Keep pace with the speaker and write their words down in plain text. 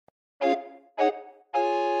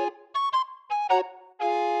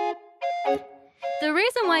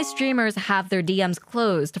why streamers have their DMs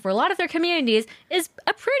closed for a lot of their communities is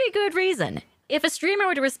a pretty good reason. If a streamer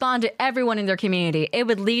were to respond to everyone in their community, it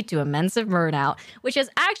would lead to immense burnout, which is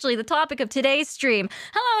actually the topic of today's stream.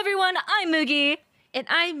 Hello, everyone. I'm Migi. And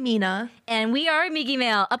I'm Mina. And we are Migi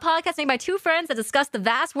Mail, a podcast made by two friends that discuss the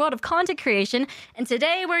vast world of content creation. And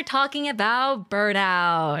today we're talking about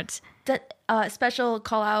burnout. Special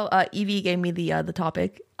call out, Evie gave me the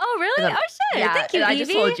topic. Oh, really? Oh, shit. Yeah, thank you, I Evie.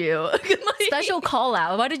 just told you. Special call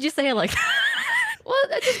out. Why did you say it like that? Well,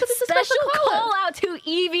 that's just because it's a special call out to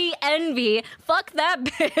Evie Envy. Fuck that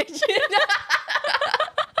bitch.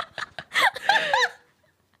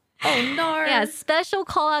 Oh, no. Yeah, special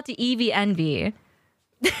call out to Evie Envy.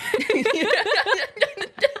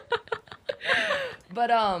 But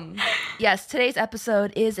yes, today's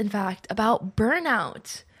episode is in fact about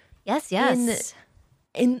burnout. Yes.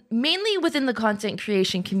 In mainly within the content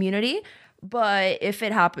creation community, but if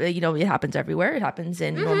it happens, it happens everywhere. It happens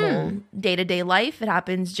in normal day-to-day life. It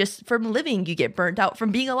happens just from living. You get burnt out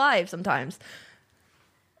from being alive sometimes.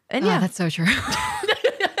 And yeah, that's so true.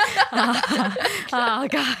 Oh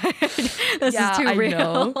god, this is too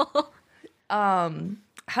real.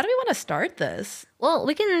 How do we want to start this? Well,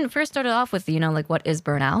 we can first start it off with, what is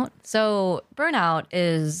burnout? So burnout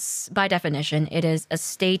is, by definition, it is a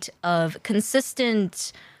state of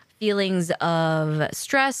consistent feelings of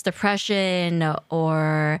stress, depression,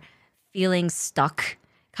 or feeling stuck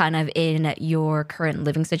kind of in your current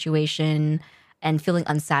living situation and feeling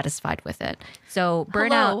unsatisfied with it. So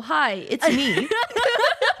burnout. Hello, hi, it's me.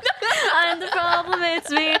 I'm the problem. It's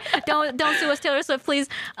me. Don't sue us, Taylor Swift, please.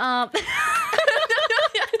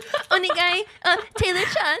 Onigai, Taylor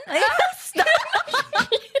Chan.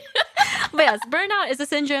 But yes, burnout is a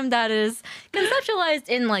syndrome that is conceptualized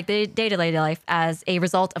in the day-to-day life as a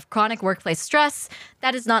result of chronic workplace stress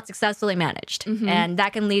that is not successfully managed. And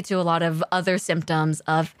that can lead to a lot of other symptoms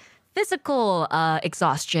of physical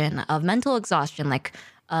exhaustion, of mental exhaustion, like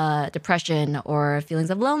depression or feelings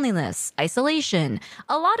of loneliness, isolation,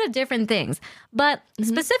 a lot of different things. But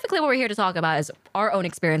specifically what we're here to talk about is our own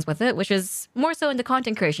experience with it, which is more so in the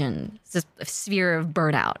content creation sphere of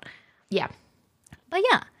burnout. Yeah. But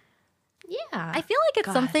yeah. I feel like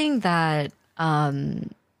it's something that a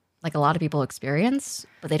lot of people experience,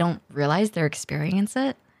 but they don't realize they're experiencing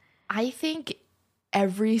it. I think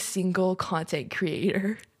every single content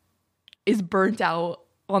creator is burnt out.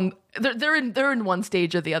 They're in one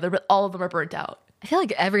stage or the other, but all of them are burnt out. I feel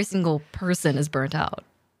like every single person is burnt out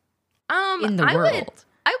in the world.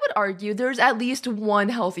 I would argue there's at least one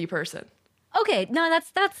healthy person. Okay, no,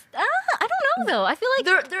 that's I don't know though. I feel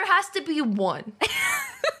like there has to be one.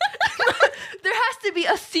 There has to be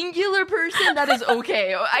a singular person that is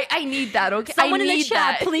okay. I need that, okay? Someone I need in the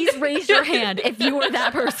chat, please raise your hand if you are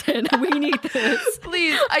that person. We need this.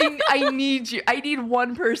 Please, I need you. I need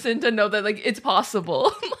one person to know that it's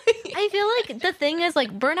possible. I feel like the thing is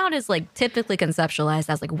burnout is typically conceptualized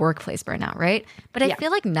as workplace burnout, right? But I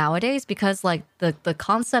feel like nowadays, because the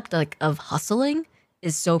concept of hustling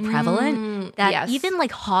is so prevalent that even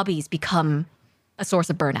hobbies become a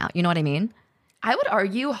source of burnout. You know what I mean? I would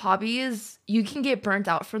argue hobbies, you can get burnt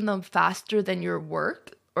out from them faster than your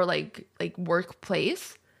work or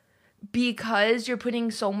workplace because you're putting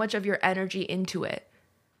so much of your energy into it.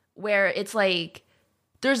 Where it's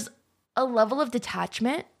there's a level of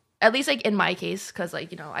detachment, at least in my case, because I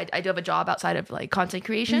do have a job outside of content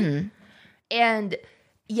creation. And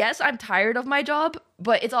yes, I'm tired of my job,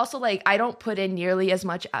 but it's also I don't put in nearly as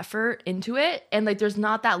much effort into it. And there's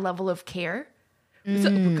not that level of care.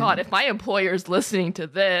 So, God, if my employer's listening to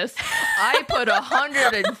this, I put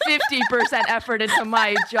 150% effort into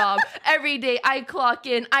my job. Every day I clock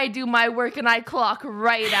in, I do my work, and I clock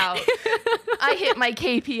right out. I hit my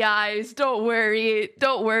KPIs. Don't worry.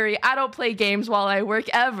 I don't play games while I work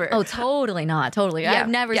ever. Oh, totally not. Totally. Yeah, I've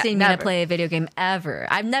never seen Mina play a video game ever.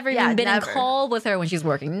 I've never even been in call with her when she's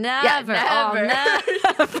working. Never. Yeah, never.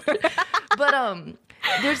 Oh, never. But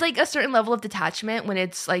there's a certain level of detachment when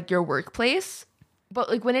it's your workplace.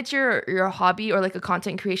 But when it's your hobby or a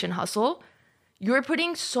content creation hustle, you're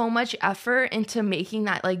putting so much effort into making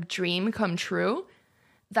that dream come true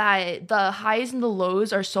that the highs and the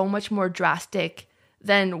lows are so much more drastic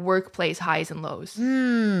than workplace highs and lows.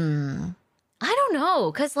 I don't know,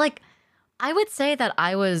 because I would say that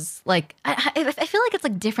I was I feel like it's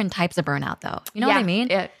different types of burnout though. You know what I mean?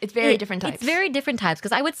 Yeah, it's very different types. It's very different types,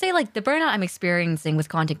 because I would say the burnout I'm experiencing with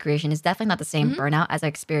content creation is definitely not the same burnout as I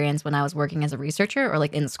experienced when I was working as a researcher or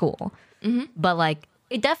in school. But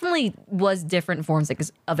it definitely was different forms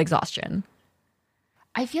of exhaustion.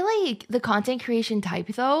 I feel like the content creation type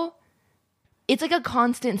though, it's a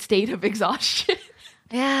constant state of exhaustion.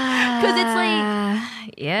 Yeah. Because it's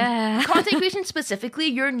like, yeah. content creation specifically,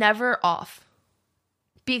 you're never off.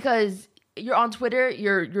 Because you're on Twitter,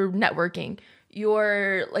 you're networking.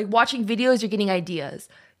 You're like watching videos, you're getting ideas.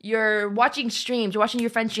 You're watching streams, you're watching your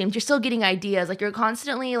friends' streams, you're still getting ideas. Like you're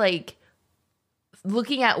constantly like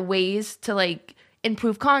looking at ways to like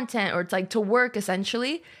improve content or it's like to work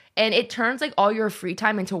essentially. And it turns like all your free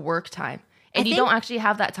time into work time. And you don't actually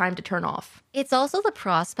have that time to turn off. It's also the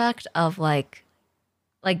prospect of like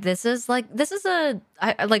this is a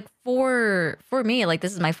like for me, like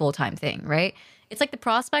this is my full-time thing, right? It's like the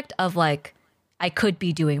prospect of like I could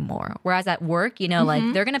be doing more. Whereas at work, you know, like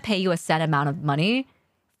they're gonna pay you a set amount of money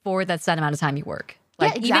for that set amount of time you work.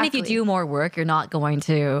 Like even if you do more work, you're not going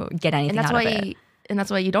to get anything out of it. And that's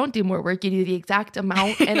why you don't do more work. You do the exact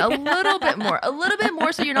amount and a little bit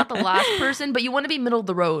more. So you're not the last person, but you want to be middle of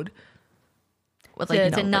the road. With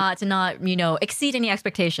like, to not, you know, exceed any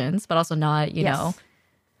expectations, but also not, you know,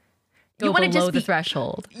 go you want to below just the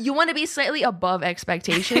threshold. You want to be slightly above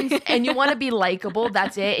expectations and you want to be likable.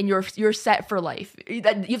 That's it. And you're set for life. You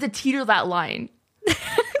have to teeter that line.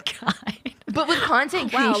 God. But with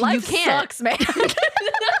content creation, life you can't. Sucks, man.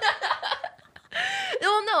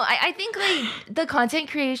 Well, no, I think like the content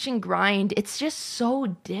creation grind, it's just so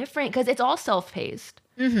different because it's all self-paced.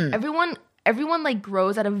 Everyone like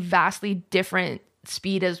grows at a vastly different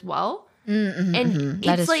speed as well. And it's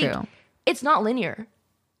that is like, true. It's not linear.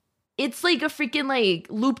 It's like a freaking like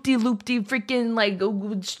loop-de-loop-de freaking like the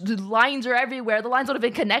lines are everywhere. The lines don't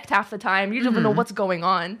even connect half the time. You don't even know what's going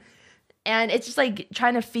on. And it's just like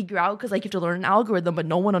trying to figure out because like you have to learn an algorithm, but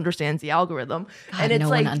no one understands the algorithm. God, and it's no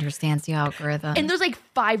like, one understands the algorithm. And there's like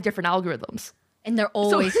 5 different algorithms. And they're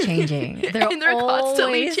always changing. They're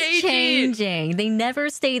constantly always changing. They never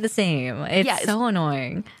stay the same. It's so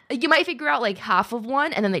annoying. You might figure out like half of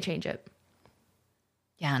one and then they change it.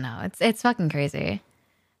 Yeah, no, it's fucking crazy.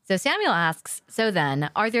 So Samuel asks, so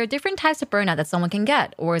then, are there different types of burnout that someone can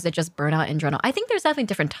get? Or is it just burnout in general? I think there's definitely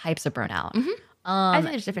different types of burnout. I think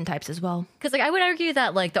there's different types as well. Because like I would argue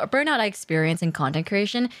that like the burnout I experience in content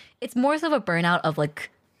creation, it's more so of a burnout of like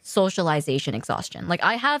socialization exhaustion. Like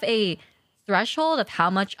I have a threshold of how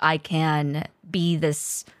much I can be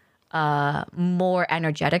this more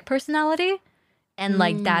energetic personality. And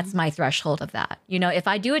like that's my threshold of that. You know, if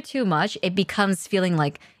I do it too much, it becomes feeling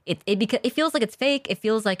like it feels like it's fake. It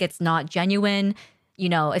feels like it's not genuine. You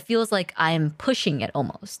know, it feels like I'm pushing it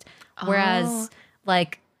almost. Whereas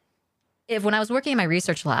like if when I was working in my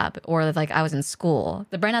research lab or like I was in school,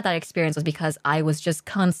 the burnout that I experienced was because I was just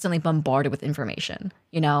constantly bombarded with information,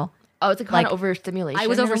 you know? Oh, it's a kind of overstimulation. I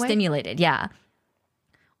was overstimulated, yeah.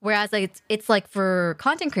 Whereas like it's like for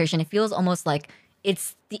content creation, it feels almost like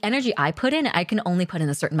it's the energy I put in, I can only put in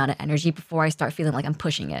a certain amount of energy before I start feeling like I'm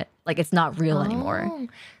pushing it. Like it's not real anymore.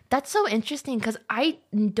 That's so interesting because I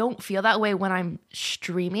don't feel that way when I'm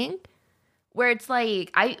streaming. Where it's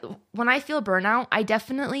like when I feel burnout, I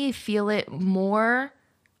definitely feel it more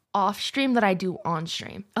off stream than I do on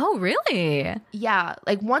stream. Oh, really? Yeah,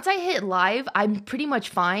 like once I hit live, I'm pretty much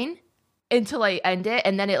fine until I end it,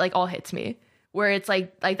 and then it like all hits me. Where it's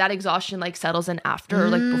like that exhaustion like settles in after or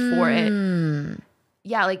like before it.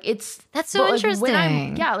 Yeah, like that's so interesting.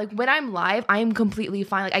 When I'm live, I'm completely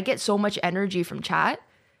fine. Like I get so much energy from chat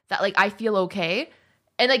that like I feel okay.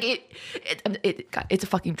 And like it's a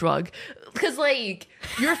fucking drug, because like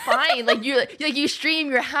you're fine, like you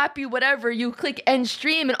stream, you're happy, whatever. You click end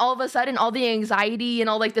stream, and all of a sudden, all the anxiety and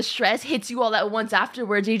all like the stress hits you all at once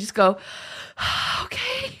afterwards. And you just go,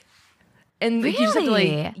 okay, and really? You just have to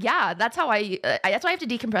like, yeah. That's how I have to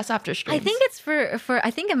decompress after streams. I think it's for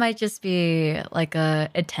I think it might just be like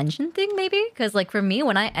a attention thing, maybe, because like for me,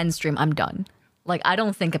 when I end stream, I'm done. Like I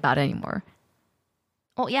don't think about it anymore.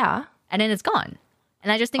 Oh yeah, and then it's gone.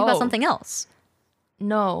 And I just think about something else.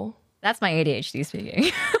 No. That's my ADHD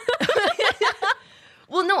speaking.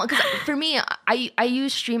 Well, no, because for me, I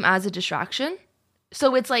use stream as a distraction.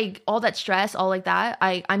 So it's like all that stress, all like that,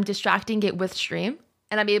 I'm distracting it with stream.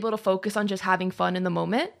 And I'm able to focus on just having fun in the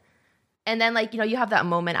moment. And then like, you know, you have that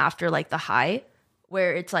moment after like the high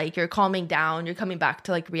where it's like you're calming down, you're coming back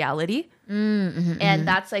to like reality. And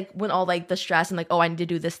that's like when all like the stress and like, oh, I need to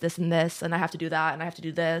do this, this, and this. And I have to do that, and I have to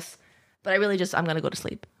do this. But I really just, I'm going to go to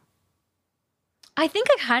sleep. I think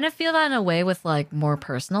I kind of feel that in a way with like more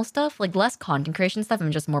personal stuff, like less content creation stuff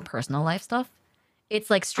and just more personal life stuff.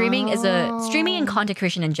 It's like streaming and content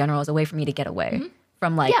creation in general is a way for me to get away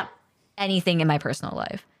from like anything in my personal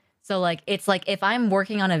life. So like, it's like if I'm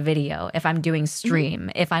working on a video, if I'm doing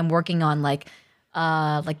stream, if I'm working on like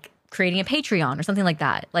creating a Patreon or something like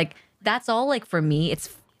that, like that's all like for me,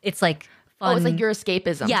 it's like fun. Oh, it's like your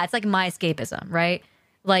escapism. Yeah, it's like my escapism, right?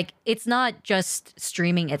 Like, it's not just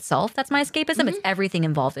streaming itself that's my escapism. It's everything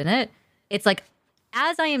involved in it. It's like,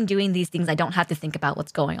 as I am doing these things, I don't have to think about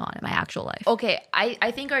what's going on in my actual life. Okay,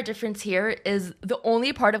 I think our difference here is the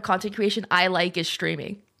only part of content creation I like is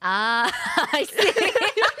streaming. Ah, I see.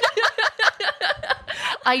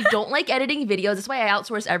 I don't like editing videos. That's why I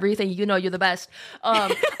outsource everything. You know, you're the best.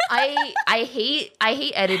 I hate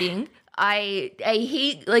editing. I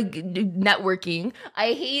hate like networking.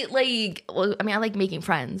 I hate like, well, I mean, I like making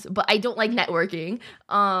friends, but I don't like networking.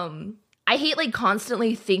 I hate like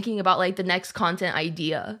constantly thinking about like the next content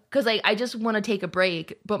idea, because like I just want to take a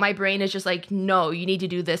break, but my brain is just like, no, you need to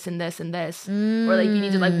do this and this and this, or like you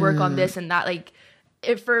need to like work on this and that. Like,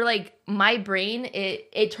 if for like my brain,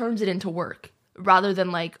 it turns it into work rather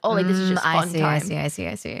than like, oh, like this is just fun time. I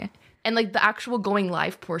see. And like the actual going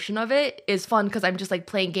live portion of it is fun because I'm just like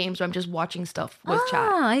playing games or I'm just watching stuff with chat.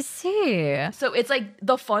 Oh, I see. So it's like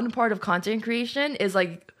the fun part of content creation is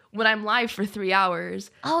like when I'm live for 3 hours.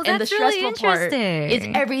 Oh, and the that's really stressful part is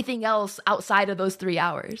interesting. everything else outside of those 3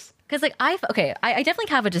 hours. Because like I definitely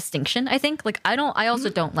have a distinction. I think like I also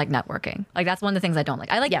don't like networking. Like that's one of the things I don't like.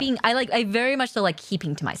 I like I very much so like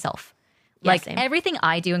keeping to myself. Yeah, Like same. everything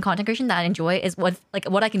I do in content creation that I enjoy is what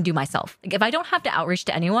I can do myself. Like if I don't have to outreach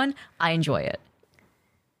to anyone, I enjoy it.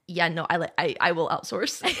 Yeah, no, I will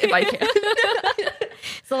outsource if I can.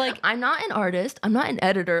 So like I'm not an artist. I'm not an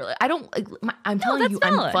editor. Like, I don't. Like, I'm telling that's you,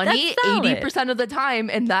 valid. I'm funny That's valid. 80% of the time,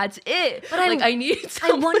 and that's it. But like I need.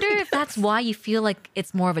 I wonder if that's why you feel like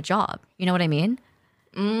it's more of a job. You know what I mean?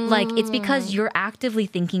 Like it's because you're actively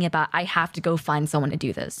thinking about, I have to go find someone to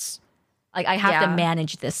do this. Like I have to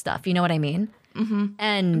manage this stuff. You know what I mean? Mm-hmm.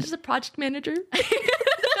 And I'm just a project manager.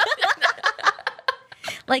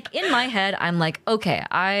 like in my head, I'm like, okay,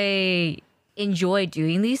 I enjoy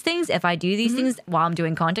doing these things. If I do these things while I'm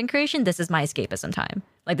doing content creation, this is my escapism time.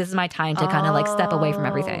 Like this is my time to kind of like step away from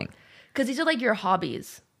everything. Because these are like your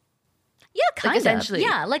hobbies. Yeah, kind of. Essentially.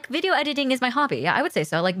 Yeah, like video editing is my hobby. Yeah, I would say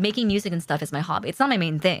so. Like making music and stuff is my hobby. It's not my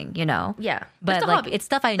main thing, you know? Yeah. But a like hobby it's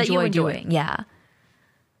stuff I that you enjoy doing. Yeah.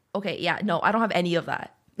 Okay, yeah, no, I don't have any of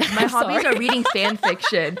that. My hobbies are reading fan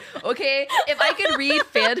fiction. Okay, if I could read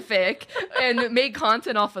fanfic and make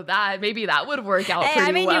content off of that, maybe that would work out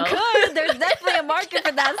pretty well. You could. There's definitely a market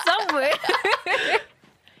for that somewhere.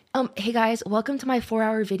 Hey guys, welcome to my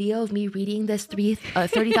 4-hour video of me reading this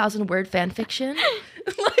 30,000 word fan fiction.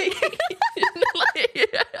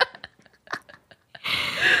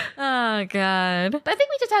 Oh god. But I think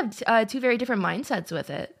we just have two very different mindsets with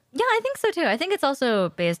it. Yeah, I think so too. I think it's also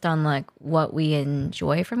based on like what we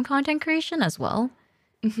enjoy from content creation as well.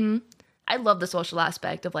 I love the social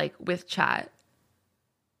aspect of like with chat.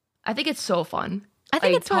 I think it's so fun. I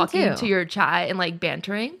think like, it's fun talking too. to your chat and like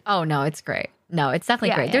bantering. Oh no, it's great. No, it's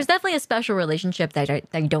definitely great. Yeah. There's definitely a special relationship that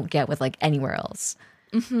you don't get with like anywhere else.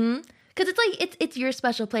 Because it's like it's your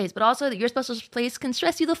special place, but also your special place can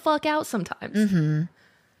stress you the fuck out sometimes.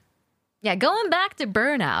 Yeah, going back to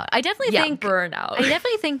Burnout, I definitely think Burnout. I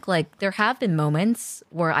definitely think like there have been moments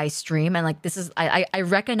where I stream and like this is I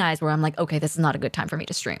recognize where I'm like, okay, this is not a good time for me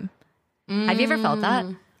to stream. Have you ever felt that?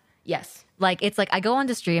 Yes. Like it's like I go on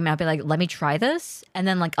to stream and I'll be like, let me try this, and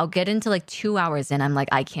then like I'll get into like 2 hours in, I'm like,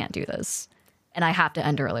 I can't do this, and I have to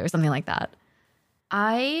end early or something like that.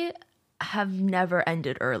 I have never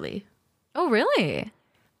ended early. Oh really?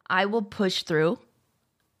 I will push through,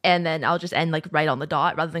 and then I'll just end like right on the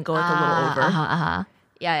dot rather than go like a little over.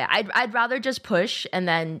 Yeah, I'd rather just push and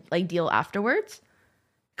then like deal afterwards.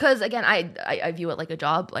 Because again, I view it like a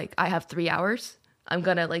job. Like I have 3 hours. I'm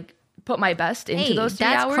gonna like put my best into those 3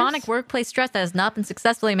 hours. That's chronic workplace stress that has not been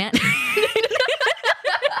successfully managed.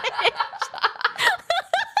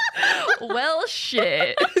 Well,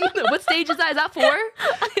 shit. What stage is that? Is that 4?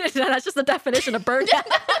 That's just the definition of burnout.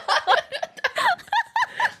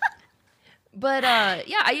 But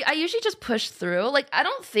yeah, I usually just push through. Like I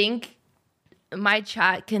don't think my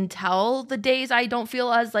chat can tell the days I don't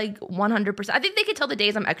feel as like 100%. I think they could tell the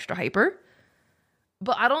days I'm extra hyper.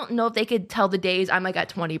 But I don't know if they could tell the days I'm like at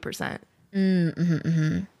 20%.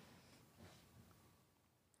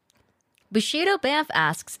 Bushido Banff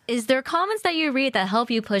asks, is there comments that you read that help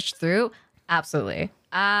you push through? Absolutely.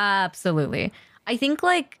 Absolutely. I think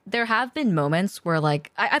like there have been moments where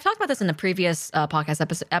like I've talked about this in a previous podcast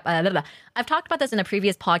episode. I've talked about this in a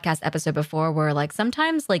previous podcast episode before, where like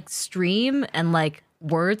sometimes like stream and like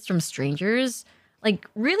words from strangers like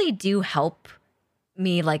really do help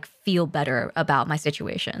me like feel better about my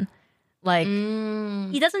situation. Like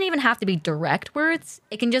he doesn't even have to be direct words.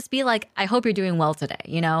 It can just be like, I hope you're doing well today,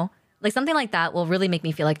 you know? Like something like that will really make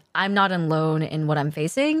me feel like I'm not alone in what I'm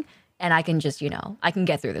facing, and I can just, you know, I can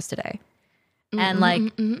get through this today. And like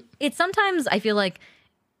it's sometimes I feel like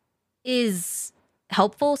is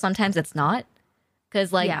helpful. Sometimes it's not.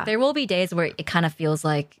 Because like there will be days where it kind of feels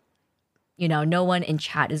like, you know, no one in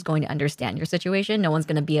chat is going to understand your situation. No one's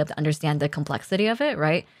going to be able to understand the complexity of it,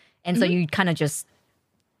 right? And so you kind of just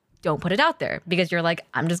don't put it out there because you're like,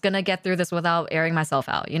 I'm just going to get through this without airing myself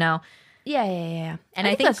out, you know? Yeah. And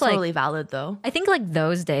I think that's like, totally valid though. I think like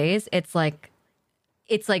those days, it's like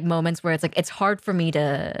moments where it's like, it's hard for me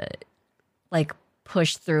to like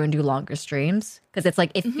push through and do longer streams because it's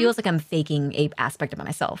like, it feels like I'm faking a aspect of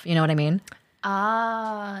myself. You know what I mean?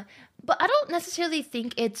 But I don't necessarily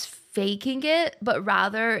think it's faking it, but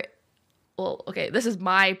rather, well, okay, this is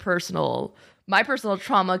my personal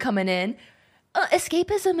trauma coming in.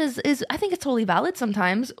 Escapism is I think it's totally valid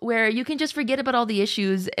sometimes, where you can just forget about all the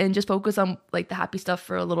issues and just focus on like the happy stuff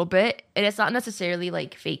for a little bit, and it's not necessarily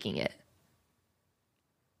like faking it.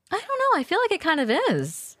 I don't know. I feel like it kind of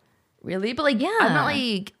is. Really? But like, I'm not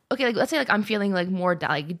like, okay, like let's say like I'm feeling like more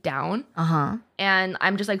like down. And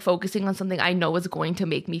I'm just like focusing on something I know is going to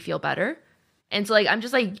make me feel better. And so like I'm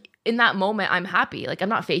just like in that moment I'm happy. Like I'm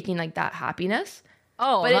not faking like that happiness.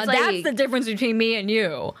 Oh, but it's that's like, the difference between me and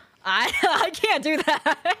you. I can't do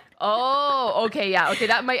that. Oh, okay, yeah. Okay,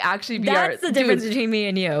 that might actually be that's the difference between me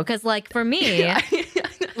and you. Because like for me,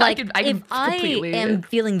 like if I am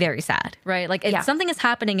feeling very sad, right? Like if something is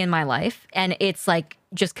happening in my life and it's like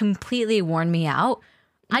just completely worn me out,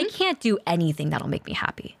 I can't do anything that'll make me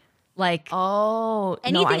happy. Like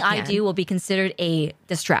anything I do will be considered a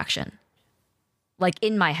distraction. Like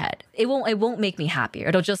in my head, it won't make me happier.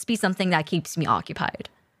 It'll just be something that keeps me occupied.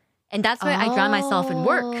 And that's why I drown myself in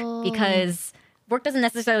work, because work doesn't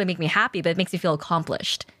necessarily make me happy, but it makes me feel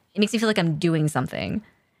accomplished. It makes me feel like I'm doing something.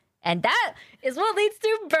 And that is what leads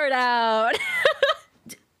to burnout.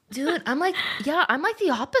 Dude, I'm like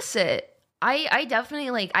the opposite. I definitely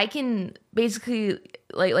like, I can basically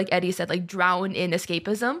like Eddie said, like drown in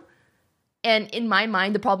escapism. And in my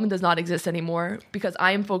mind, the problem does not exist anymore because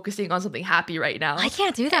I am focusing on something happy right now. I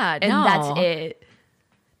can't do that. And no. that's it.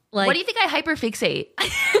 Like, what do you think I hyperfixate?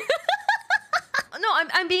 No,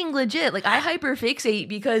 I'm being legit. Like I hyperfixate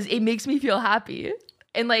because it makes me feel happy.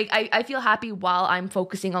 And like I feel happy while I'm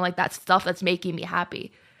focusing on like that stuff that's making me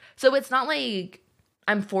happy. So it's not like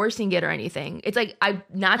I'm forcing it or anything. It's like I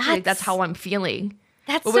naturally that's how I'm feeling.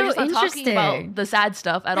 That's but so we're just not interesting. talking about the sad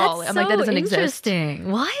stuff at all. I'm like, that doesn't exist.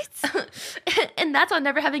 What? And that's on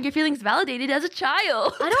never having your feelings validated as a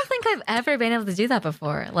child. I don't think I've ever been able to do that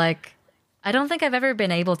before. Like, I don't think I've ever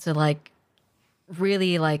been able to like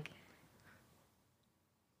really like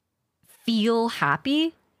feel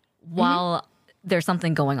happy while there's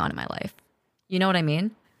something going on in my life. You know what I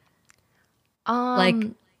mean? Like,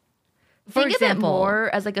 for think example, of it more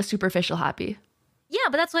as like a superficial happy. Yeah,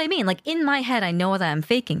 but that's what I mean. Like in my head, I know that I'm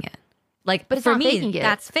faking it. Like, but it's for not me, faking it.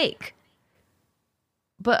 That's fake.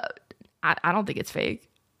 But I don't think it's fake.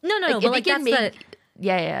 No. But like that's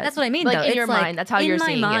that's what I mean. Like though. in your mind, that's how you're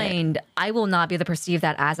seeing it. In my mind, I will not be able to perceive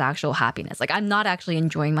that as actual happiness. Like I'm not actually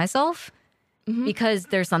enjoying myself because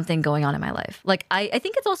there's something going on in my life. Like I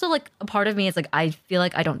think it's also like a part of me is like I feel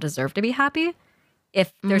like I don't deserve to be happy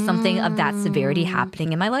if there's something of that severity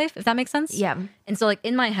happening in my life. If that makes sense. Yeah. And so like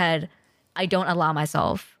in my head, I don't allow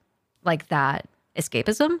myself like that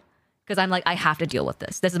escapism because I'm like, I have to deal with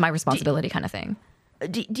this. This is my responsibility kind of thing.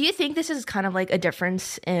 Do you think this is kind of like a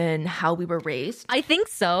difference in how we were raised? I think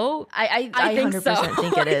so. I think 100% so.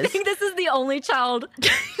 think it is. I think this is the only child,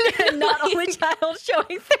 not only child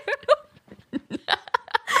showing through.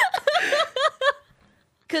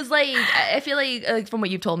 Because like I feel like from what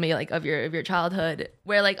you've told me like of your childhood,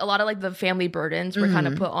 where like a lot of like the family burdens were kind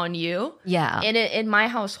of put on you. Yeah. And in my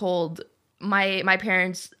household, my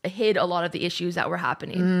parents hid a lot of the issues that were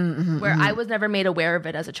happening, where I was never made aware of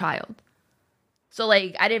it as a child. So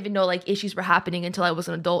like I didn't even know like issues were happening until I was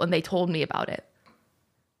an adult and they told me about it.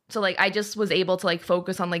 So like I just was able to like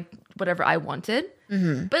focus on like whatever I wanted.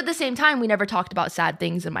 But at the same time, we never talked about sad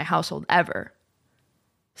things in my household ever.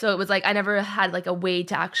 So it was like I never had like a way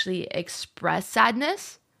to actually express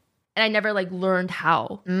sadness, and I never like learned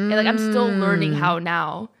how. And like I'm still learning how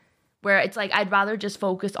now, where it's like I'd rather just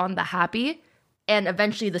focus on the happy, and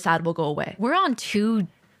eventually the sad will go away. We're on two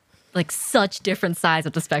like such different sides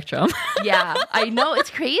of the spectrum. Yeah, I know, it's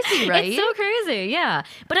crazy, right? It's so crazy, yeah.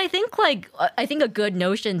 But I think a good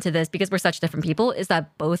notion to this, because we're such different people, is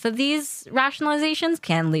that both of these rationalizations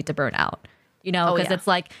can lead to burnout. You know, because it's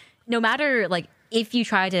like no matter like if you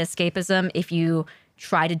try to escapism, if you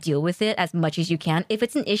try to deal with it as much as you can, if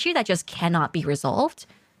it's an issue that just cannot be resolved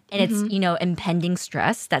and it's, you know, impending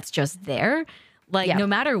stress that's just there, like no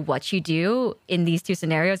matter what you do in these two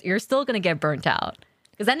scenarios, you're still going to get burnt out.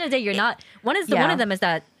 Because at the end of the day, you're not, one of them is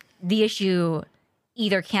that the issue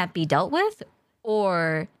either can't be dealt with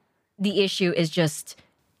or the issue is just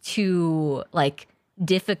too like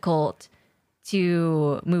difficult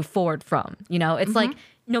to move forward from. You know, it's like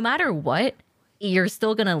no matter what, you're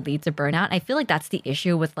still gonna lead to burnout. I feel like that's the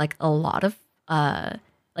issue with like a lot of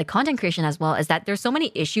like content creation as well, is that there's so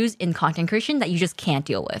many issues in content creation that you just can't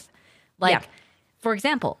deal with. Like, for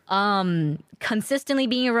example, consistently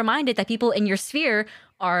being reminded that people in your sphere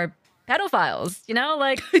are pedophiles, you know,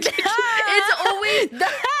 like it's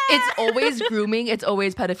always grooming, it's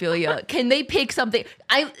always pedophilia. Can they pick something?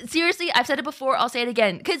 I've said it before, I'll say it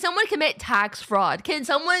again. Can someone commit tax fraud? Can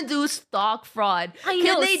someone do stock fraud?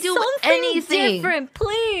 Can they do anything different,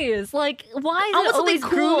 please? Like, why is it always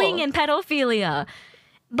grooming and pedophilia?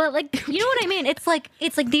 But like, you know what I mean? It's like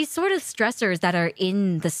these sort of stressors that are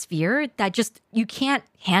in the sphere that just you can't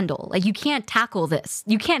handle. Like, you can't tackle this.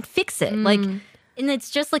 You can't fix it. Like, and it's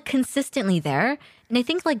just like consistently there. And I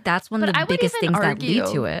think like that's one of the biggest things that lead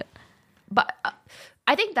to it. But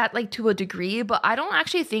I think that like to a degree, but I don't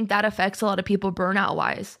actually think that affects a lot of people burnout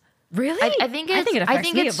wise. Really? I think it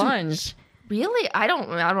affects me a bunch. Really? I don't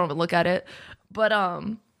even look at it. But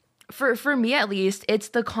for me at least, it's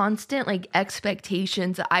the constant like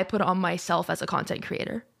expectations that I put on myself as a content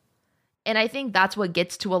creator. And I think that's what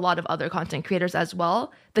gets to a lot of other content creators as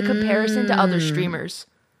well. The comparison to other streamers.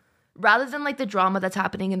 Rather than like the drama that's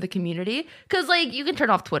happening in the community. Because like you can turn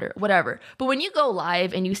off Twitter, whatever. But when you go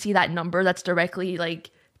live and you see that number that's directly like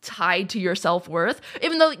tied to your self-worth,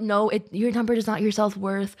 even though your number is not your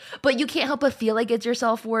self-worth, but you can't help but feel like it's your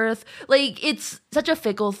self-worth. Like, it's such a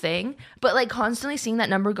fickle thing. But like constantly seeing that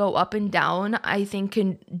number go up and down, I think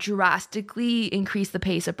can drastically increase the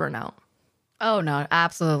pace of burnout. Oh no,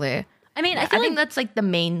 absolutely. I mean, I think that's like the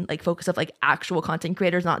main like focus of like actual content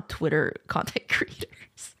creators, not Twitter content creators.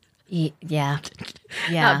 Yeah.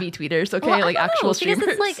 Not V-tweeters, okay? Well, like actual streamers.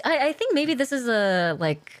 It's like, I think maybe this is a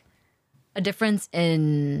difference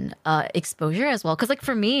in exposure as well. Because like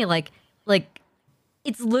for me, like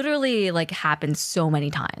it's literally like happened so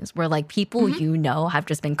many times where like people you know have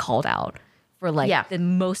just been called out for like the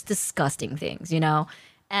most disgusting things, you know?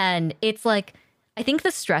 And it's like, I think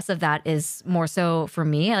the stress of that is more so for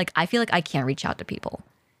me, like I feel like I can't reach out to people.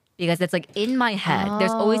 Because it's like in my head,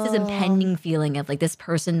 there's always this impending feeling of like this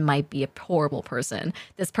person might be a horrible person.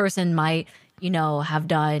 This person might, you know, have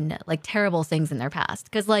done like terrible things in their past.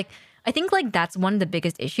 Because like, I think like that's one of the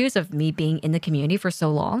biggest issues of me being in the community for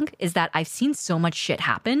so long is that I've seen so much shit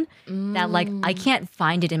happen that like I can't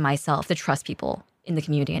find it in myself to trust people in the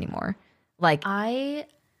community anymore. Like, I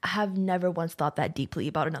have never once thought that deeply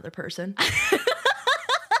about another person.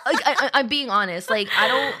 Like, I'm being honest. Like,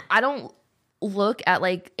 I don't look at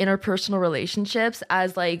like interpersonal relationships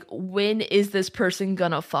as like, when is this person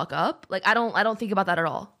gonna fuck up? Like, I don't think about that at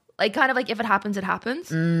all. Like, kind of like if it happens, it happens.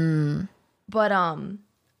 But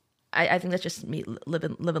I think that's just me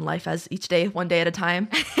living life as each day, one day at a time.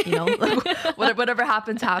 You know, like, whatever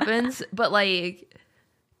happens. But like,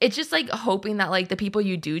 it's just like hoping that like the people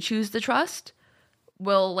you do choose to trust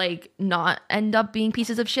will like not end up being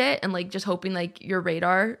pieces of shit, and like just hoping like your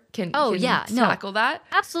radar can tackle that.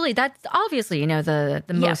 Absolutely. That's obviously, you know, the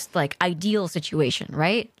most like ideal situation,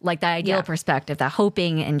 right? Like the ideal perspective, that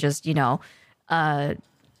hoping and just, you know,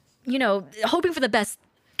 hoping for the best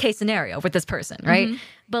case scenario with this person, right?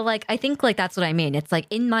 But like, I think like that's what I mean. It's like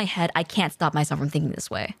in my head, I can't stop myself from thinking this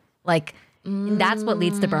way. Like, and that's what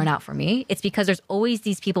leads to burnout for me. It's because there's always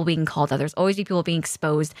these people being called out. There's always these people being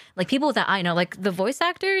exposed. Like people that I know, like the voice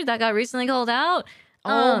actor that got recently called out.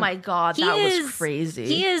 Oh my God, that was crazy.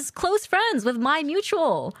 He is close friends with my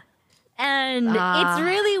mutual. And it's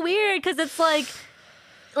really weird because it's like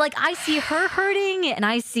I see her hurting and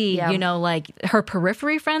I see, you know, like her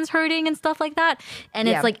periphery friends hurting and stuff like that. And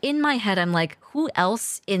it's like in my head, I'm like, who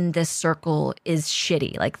else in this circle is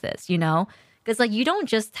shitty like this, you know? Because like you don't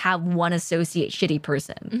just have one associate shitty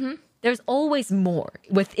person. There's always more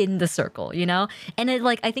within the circle, you know? And it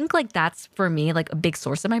like, I think like that's for me like a big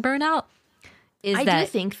source of my burnout. I do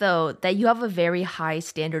think though that you have a very high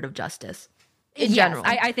standard of justice in general.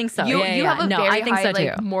 I think so. You have a very high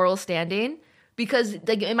like moral standing. Because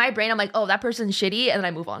like in my brain, I'm like, oh, that person's shitty, and then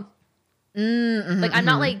I move on. Like I'm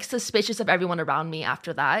not like suspicious of everyone around me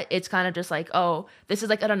after that. It's kind of just like, oh, this is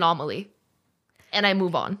like an anomaly, and I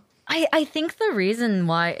move on. I think the reason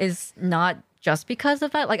why is not just because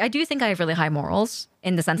of that. Like I do think I have really high morals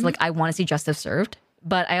in the sense like I want to see justice served,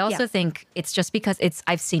 but I also think it's just because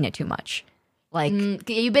I've seen it too much. Like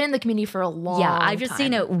you've been in the community for a long time. I've just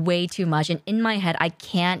seen it way too much, and in my head, I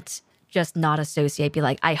can't just not associate, be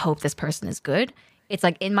like, I hope this person is good. It's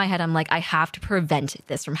like in my head, I'm like, I have to prevent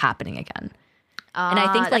this from happening again. And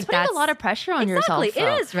I think like that's putting a lot of pressure on yourself. Exactly,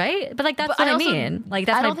 it is, right? But like that's what I mean. Like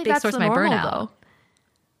that's my big source of my burnout. Though.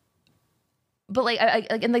 But like,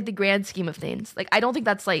 in like the grand scheme of things, like I don't think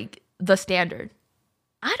that's like the standard.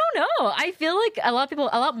 I don't know. I feel like a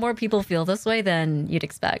lot more people feel this way than you'd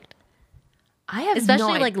expect. I have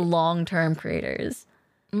especially like long-term creators.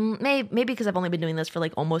 Maybe because I've only been doing this for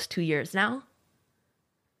like almost 2 years now.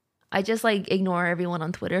 I just like ignore everyone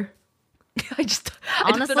on Twitter.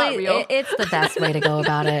 Honestly, it's the best way to go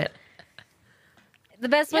about it. The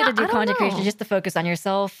best way to do content creation is just to focus on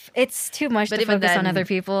yourself. It's too much to focus on other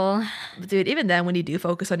people. Dude, even then when you do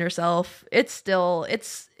focus on yourself, it's still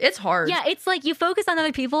it's hard. Yeah, it's like you focus on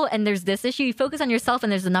other people and there's this issue. You focus on yourself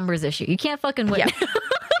and there's the numbers issue. You can't fucking win. Yeah.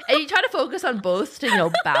 And you try to focus on both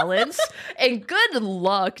to, balance. And good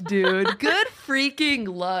luck, dude. Good freaking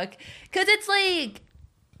luck. Because it's like,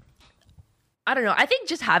 I don't know. I think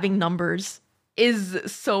just having numbers is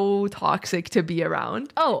so toxic to be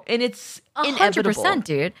around. Oh, and it's 100%,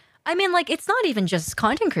 dude. I mean, like, it's not even just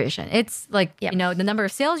content creation. It's like, the number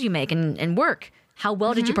of sales you make and work. How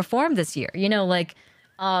well did you perform this year?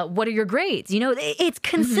 What are your grades? It's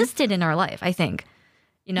consistent in our life, I think.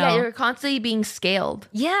 Yeah, you're constantly being scaled.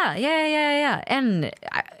 Yeah. And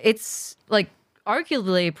it's like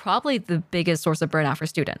arguably probably the biggest source of burnout for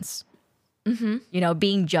students.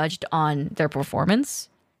 Being judged on their performance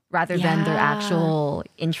rather than their actual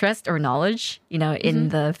interest or knowledge, in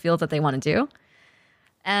the field that they want to do.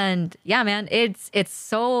 And yeah, man, it's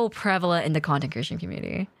so prevalent in the content creation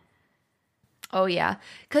community. Oh, yeah.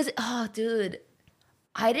 Because, dude,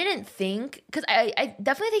 I didn't think, because I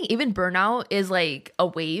definitely think even burnout is like a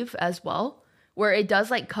wave as well, where it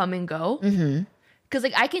does like come and go. Because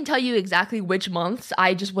like I can tell you exactly which months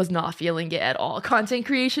I just was not feeling it at all, content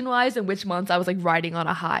creation wise, and which months I was like riding on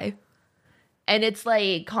a high. And it's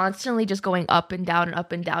like constantly just going up and down and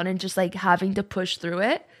up and down and just like having to push through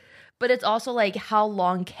it. But it's also like, how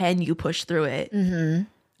long can you push through it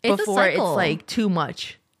before it's like too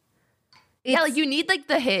much? Yeah, like you need like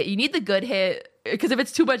the hit, you need the good hit. Because if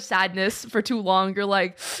it's too much sadness for too long, you're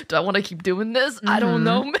like, do I want to keep doing this? I don't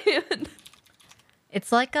know, man.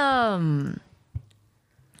 It's like, God,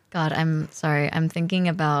 I'm sorry. I'm thinking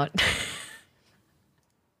about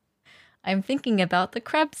the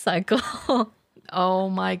Krebs cycle. Oh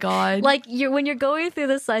my God. Like when you're going through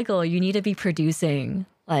the cycle, you need to be producing,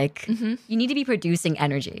 like, you need to be producing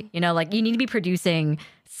energy, like you need to be producing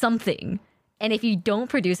something. And if you don't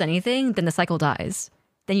produce anything, then the cycle dies.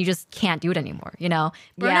 Then you just can't do it anymore,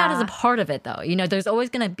 Burnout is a part of it, though. There's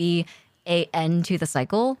always going to be an end to the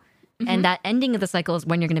cycle. And that ending of the cycle is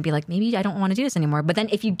when you're going to be like, maybe I don't want to do this anymore. But then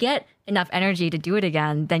if you get enough energy to do it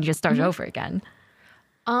again, then you just start over again.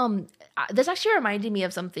 This actually reminded me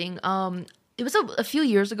of something. It was a few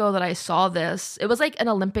years ago that I saw this. It was like an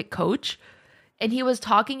Olympic coach. And he was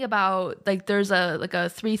talking about like there's a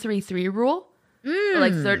 3-3-3 rule. Or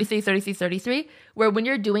like 33, 33, 33, where when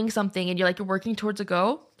you're doing something and you're working towards a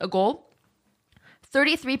goal,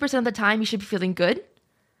 33% of the time you should be feeling good,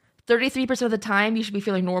 33% of the time you should be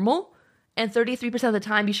feeling normal, and 33% of the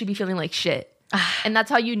time you should be feeling like shit. And that's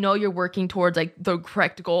how you know you're working towards like the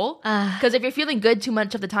correct goal. Because if you're feeling good too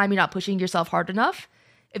much of the time, you're not pushing yourself hard enough.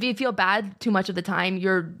 If you feel bad too much of the time,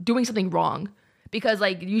 you're doing something wrong. Because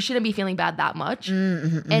like you shouldn't be feeling bad that much.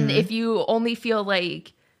 And if you only feel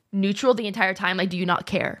like neutral the entire time, like do you not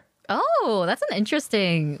care? Oh, that's an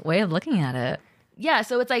interesting way of looking at it. Yeah,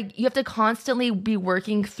 so it's like you have to constantly be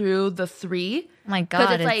working through the three. Oh my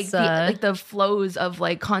God, because it's the flows of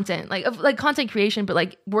like content, of content creation, but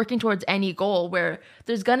like working towards any goal where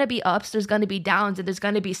there's gonna be ups, there's gonna be downs, and there's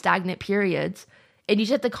gonna be stagnant periods, and you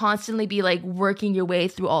just have to constantly be like working your way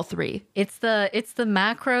through all three. It's the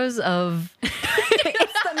macros of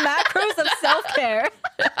it's the macros of self-care.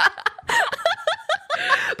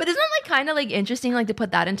 But isn't it like kind of like interesting like to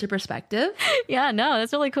put that into perspective? Yeah, no,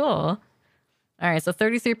 that's really cool. All right, so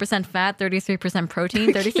 33% fat, 33%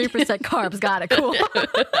 protein, 33% carbs. Got it, cool. 1%?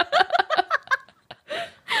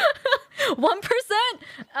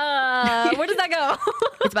 Where does that go?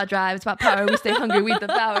 It's about drive, it's about power. We stay hungry, we eat the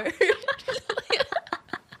power.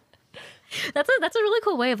 That's a really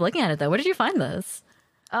cool way of looking at it, though. Where did you find this?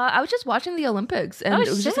 I was just watching the Olympics, and it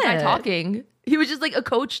was just a guy talking. He was just like a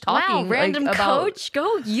coach talking. Wow, random coach?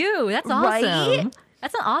 Go you. That's awesome. Right?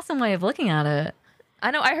 That's an awesome way of looking at it.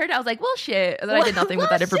 I know. I heard it. I was like, well, shit. And then I did nothing with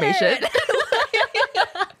that information.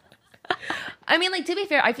 I mean, like, to be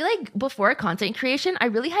fair, I feel like before content creation, I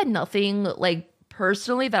really had nothing like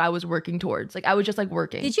personally that I was working towards. Like, I was just like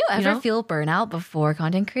working. Did you ever feel burnout before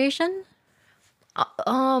content creation?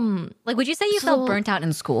 Like, would you say you felt burnt out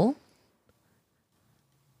in school?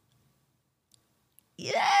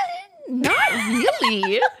 Yeah, not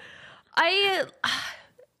really.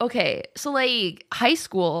 Okay, so like high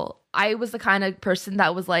school, I was the kind of person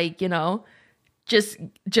that was like,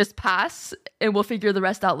 just pass and we'll figure the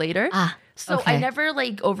rest out later. So okay. I never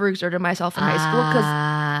like overexerted myself in high school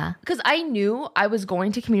because I knew I was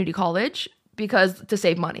going to community college because to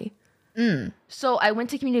save money. So I went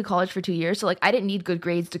to community college for 2 years. So like I didn't need good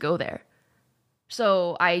grades to go there.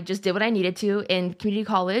 So I just did what I needed to. In community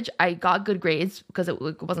college, I got good grades because it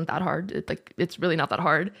wasn't that hard. It's really not that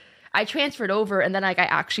hard. I transferred over and then like I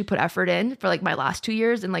actually put effort in for like my last 2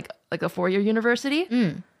 years in like a 4-year university.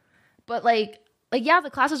 But like yeah, the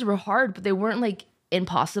classes were hard, but they weren't like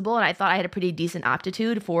impossible. And I thought I had a pretty decent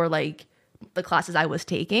aptitude for like the classes I was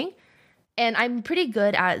taking. And I'm pretty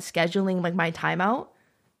good at scheduling like my time out.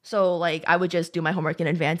 So like I would just do my homework in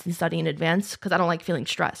advance and study in advance because I don't like feeling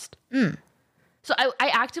stressed. So I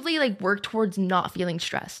actively like work towards not feeling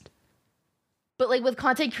stressed. But like with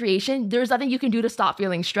content creation, there's nothing you can do to stop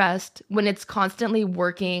feeling stressed when it's constantly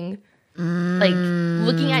working, like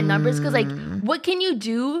looking at numbers. Because like, what can you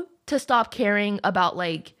do to stop caring about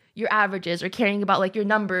like your averages or caring about like your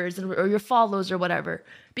numbers or your follows or whatever?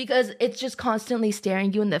 Because it's just constantly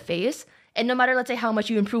staring you in the face. And no matter, let's say, how much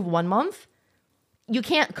you improve 1 month, you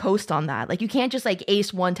can't coast on that. Like you can't just like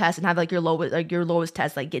ace one test and have like your lowest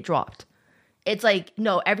test like get dropped. It's like,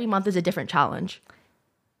 no, every month is a different challenge.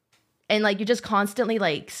 And like you're just constantly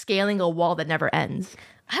like scaling a wall that never ends.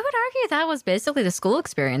 I would argue that was basically the school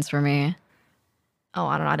experience for me. Oh,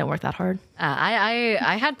 I don't know. I didn't work that hard.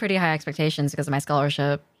 I had pretty high expectations because of my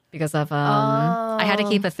scholarship. Because of I had to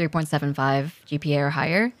keep a 3.75 GPA or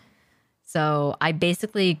higher. So I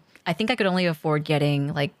think I could only afford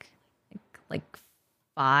getting like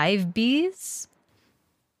 5 Bs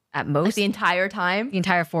at most. Like the entire time? The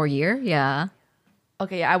entire 4-year, yeah.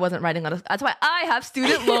 Okay, yeah, I wasn't writing on that's why I have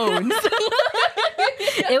student loans.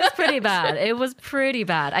 It was pretty bad. It was pretty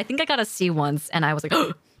bad. I think I got a C once and I was like,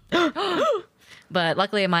 but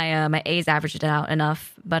luckily my A's averaged it out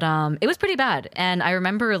enough. But it was pretty bad. And I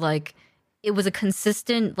remember like it was a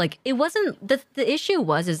consistent, like it wasn't, the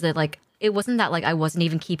issue is that like it wasn't that like I wasn't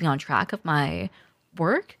even keeping on track of my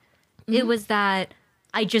work. It was that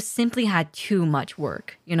I just simply had too much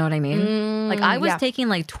work. You know what I mean? Like I was taking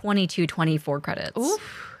like 22, 24 credits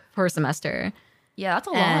per semester. Yeah, that's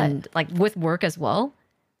a lot. And like with work as well.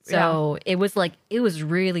 So it was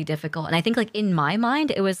really difficult. And I think like in my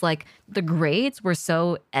mind, it was like the grades were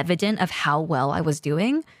so evident of how well I was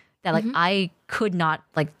doing that like I could not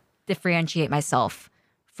like differentiate myself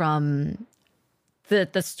from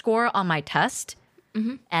the score on my test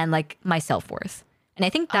and like my self-worth. And I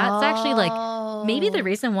think that's actually like maybe the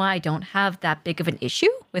reason why I don't have that big of an issue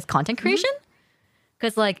with content creation.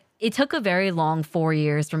 Because like it took a very long 4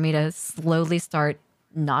 years for me to slowly start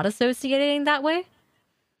not associating that way.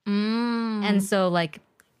 And so like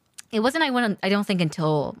it wasn't I don't think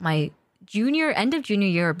until my end of junior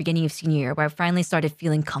year or beginning of senior year where I finally started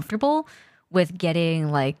feeling comfortable with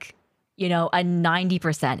getting like, a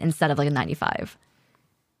 90% instead of like a 95.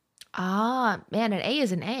 Ah, man, an A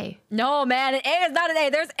is an A. No, man, an A is not an A.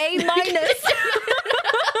 There's A minus.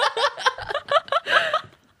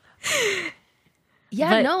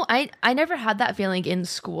 Yeah, no, I never had that feeling in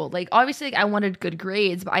school. Like, obviously, like, I wanted good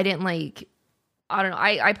grades, but I didn't like, I don't know.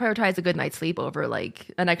 I prioritized a good night's sleep over like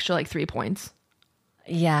an extra like 3 points.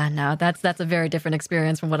 Yeah, no, that's a very different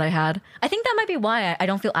experience from what I had. I think that might be why I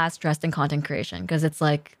don't feel as stressed in content creation because it's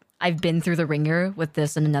like I've been through the ringer with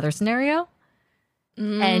this in another scenario.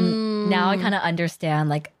 And now I kind of understand,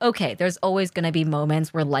 like, okay, there's always going to be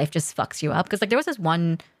moments where life just fucks you up. Because, like, there was this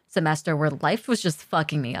one semester where life was just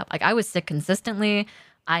fucking me up. Like, I was sick consistently.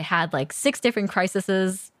 I had, like, 6 different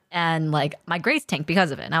crises. And, like, my grades tanked because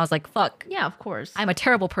of it. And I was like, fuck. Yeah, of course. I'm a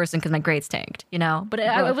terrible person because my grades tanked, But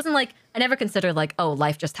it wasn't like, I never considered, like, oh,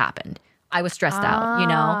 life just happened. I was stressed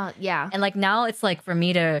out, Yeah. And, like, now it's, like, for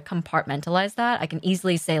me to compartmentalize that, I can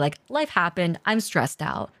easily say, like, life happened. I'm stressed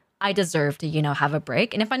out. I deserve to, have a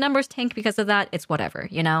break. And if my numbers tank because of that, it's whatever,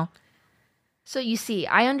 So you see,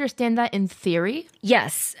 I understand that in theory.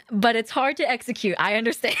 Yes, but it's hard to execute. I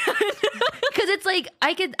understand. Because it's like,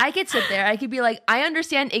 I could sit there. I could be like, I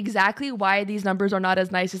understand exactly why these numbers are not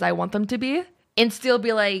as nice as I want them to be. And still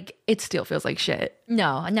be like, it still feels like shit.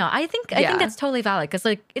 No, I think that's totally valid. Because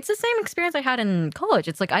like, it's the same experience I had in college.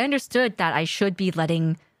 It's like, I understood that I should be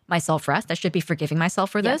letting myself rest. I should be forgiving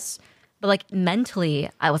myself for this. But like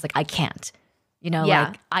mentally, I was like, I can't,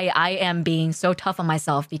 like I am being so tough on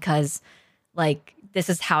myself because like, this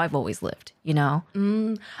is how I've always lived,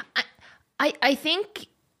 I think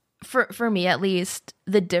for me, at least,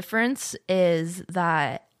 the difference is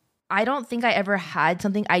that I don't think I ever had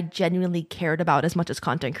something I genuinely cared about as much as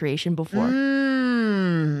content creation before.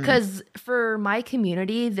 Because for my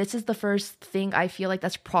community, this is the first thing I feel like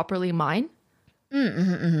that's properly mine.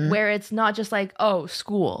 Where it's not just like, oh,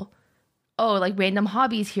 school. Oh, like random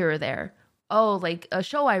hobbies here or there. Oh, like a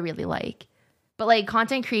show I really like. But like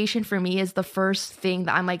content creation for me is the first thing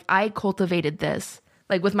that I'm like, I cultivated this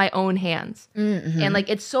like with my own hands. And like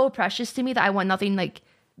it's so precious to me that I want nothing like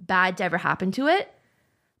bad to ever happen to it.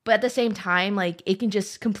 But at the same time, like it can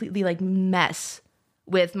just completely like mess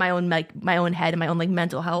with my own head and my own like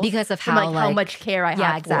mental health because of how much care I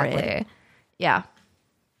have for it. Yeah.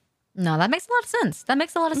 No, that makes a lot of sense. That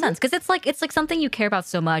makes a lot of sense because it's like something you care about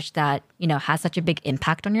so much that, you know, has such a big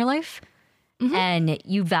impact on your life. And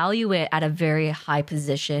you value it at a very high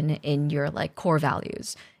position in your like core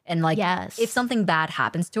values. And like if something bad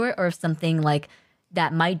happens to it, or if something like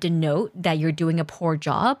that might denote that you're doing a poor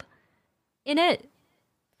job in it,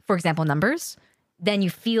 for example, numbers, then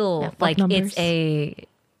you feel like numbers.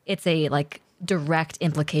 it's a like direct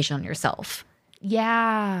implication on yourself.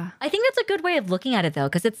 Yeah. I think that's a good way of looking at it though,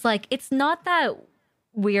 because it's like it's not that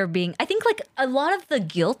we are being, I think like a lot of the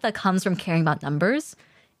guilt that comes from caring about numbers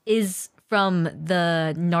is from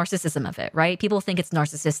the narcissism of it, right? People think it's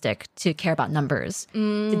narcissistic to care about numbers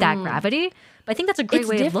to that gravity. But I think that's a great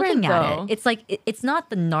way of looking at it. It's like, it's not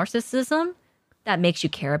the narcissism that makes you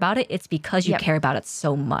care about it. It's because you care about it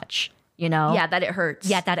so much, you know? Yeah, that it hurts.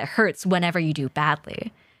 Yeah, that it hurts whenever you do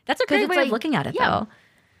badly. That's a great way of looking at it though.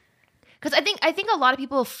 Because I think a lot of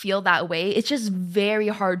people feel that way. It's just very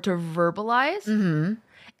hard to verbalize. And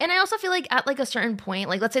I also feel like at like a certain point,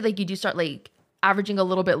 like let's say like you do start like averaging a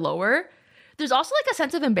little bit lower, there's also like a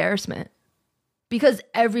sense of embarrassment because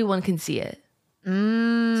everyone can see it.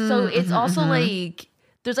 So it's also like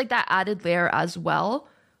there's like that added layer as well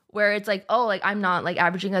where it's like, oh, like I'm not like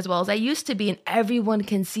averaging as well as I used to be, and everyone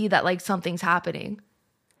can see that like something's happening.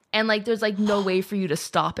 And like there's like no way for you to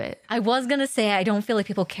stop it. I was gonna say I don't feel like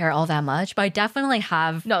people care all that much, but I definitely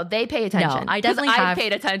have. No, they pay attention. No, I definitely have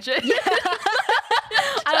paid attention.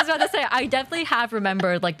 I was about to say I definitely have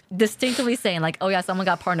remembered like distinctly saying like, oh yeah, someone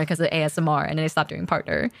got partner because of ASMR and then they stopped doing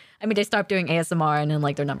partner. I mean, they stopped doing ASMR and then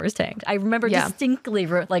like their numbers tanked. I remember distinctly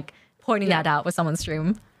like pointing that out with someone's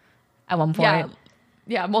stream at one point.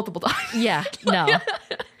 Yeah, multiple times. Yeah, no.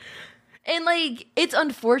 And like it's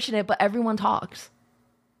unfortunate, but everyone talks.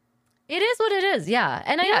 It is what it is, yeah.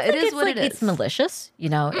 And I don't think it's like it's malicious, you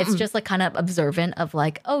know. It's just like kind of observant of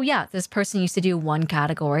like, oh yeah, this person used to do one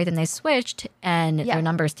category, then they switched and their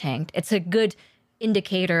numbers tanked. It's a good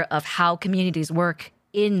indicator of how communities work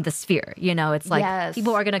in the sphere. You know, it's like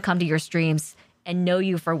people are gonna come to your streams and know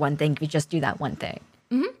you for one thing if you just do that one thing.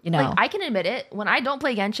 You know, like, I can admit it. When I don't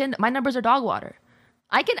play Genshin, my numbers are dog water.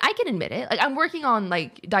 I can admit it. Like I'm working on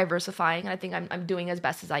like diversifying, and I think I'm doing as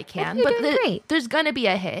best as I can. But there's gonna be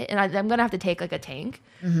a hit, and I'm gonna have to take like a tank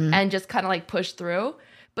and just kind of like push through.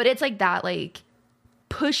 But it's like that, like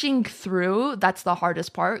pushing through. That's the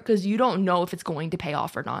hardest part because you don't know if it's going to pay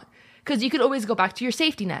off or not. Because you could always go back to your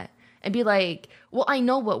safety net and be like, well, I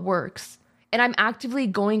know what works, and I'm actively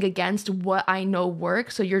going against what I know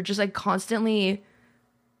works. So you're just like constantly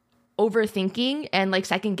overthinking and like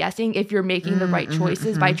second guessing if you're making the right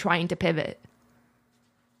choices by trying to pivot.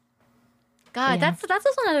 God, that's also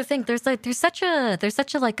another thing. There's such a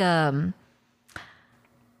like a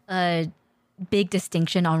big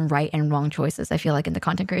distinction on right and wrong choices. I feel like in the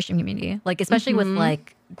content creation community, like especially with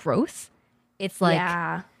like growth, it's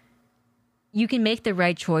like you can make the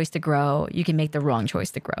right choice to grow, you can make the wrong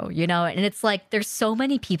choice to grow, you know? And it's like there's so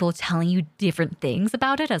many people telling you different things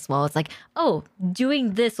about it as well. It's like, oh,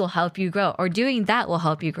 doing this will help you grow, or doing that will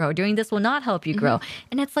help you grow, doing this will not help you grow.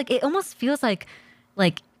 And it's like it almost feels like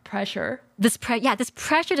pressure. This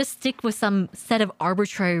pressure to stick with some set of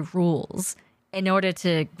arbitrary rules in order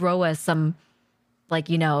to grow as some, like,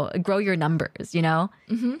 you know, grow your numbers, you know?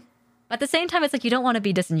 But at the same time, it's like you don't want to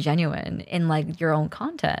be disingenuous in like your own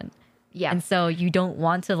content. Yeah. And so you don't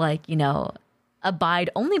want to like, you know, abide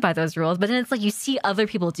only by those rules. But then it's like you see other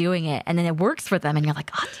people doing it and then it works for them. And you're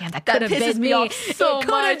like, oh, damn, that could have been me. So it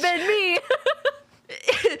could have been me.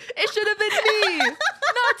 It should have been me,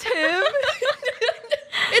 not him.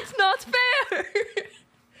 It's not fair.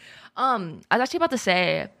 I was actually about to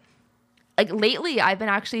say, like lately I've been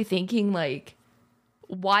actually thinking like,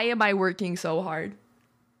 why am I working so hard?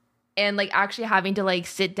 And like actually having to like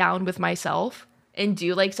sit down with myself and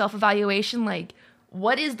do like self-evaluation, like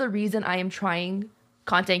what is the reason I am trying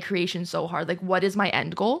content creation so hard? Like what is my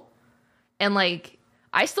end goal? And like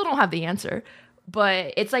I still don't have the answer,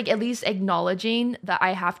 but it's like at least acknowledging that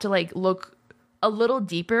I have to like look a little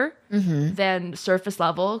deeper than surface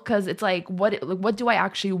level, because it's like, what do I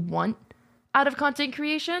actually want out of content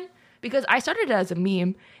creation? Because I started it as a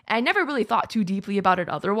meme, and I never really thought too deeply about it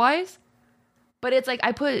otherwise. But it's like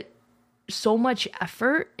I put so much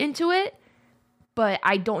effort into it, but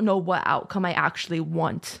I don't know what outcome I actually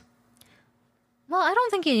want. Well, I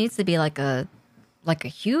don't think it needs to be like a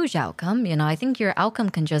huge outcome. You know, I think your outcome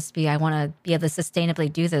can just be, I want to be able to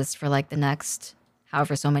sustainably do this for like the next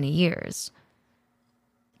however so many years.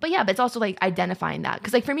 But yeah, but it's also like identifying that.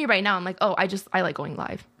 Because like for me right now, I'm like, oh, I like going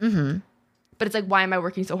live. Mm-hmm. But it's like, why am I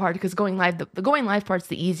working so hard? Because going live, the going live part's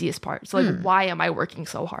the easiest part. So like, why am I working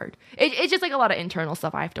so hard? It's just like a lot of internal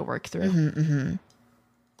stuff I have to work through.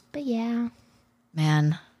 But yeah.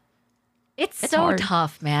 Man. It's so hard.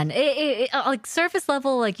 tough, man. Like surface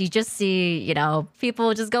level, like you just see, you know,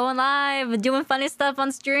 people just going live and doing funny stuff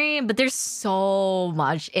on stream, but there's so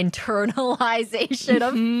much internalization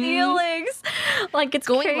of feelings. Like it's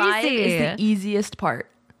Going crazy. live is the easiest part.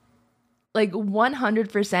 Like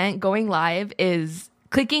 100% going live is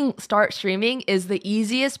clicking start streaming is the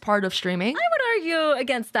easiest part of streaming. I would argue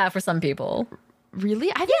against that for some people. Really?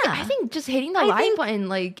 I think just hitting the live button,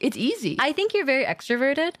 like it's easy. I think you're very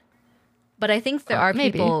extroverted. But I think there are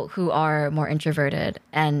people who are more introverted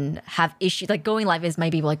and have issues. Like going live is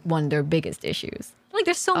maybe like one of their biggest issues. Like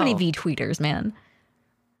there's so many V-tweeters, man.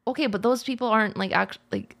 Okay, but those people aren't like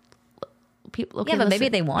people. Okay, Yeah, but maybe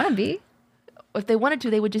they want to be. If they wanted to,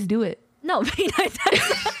 they would just do it. No, that's the issue. That's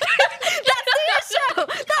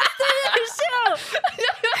the issue.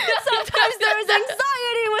 Sometimes there is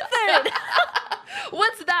anxiety with it.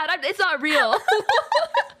 What's that? It's not real.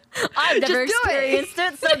 I've never experienced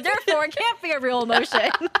it, so therefore it can't be a real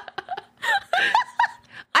emotion.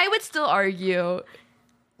 I would still argue,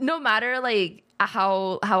 no matter like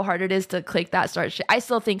how hard it is to click that start, I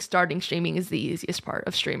still think starting streaming is the easiest part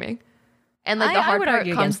of streaming, and like the hard part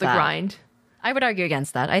comes the grind. I would argue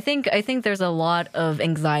against that. I think there's a lot of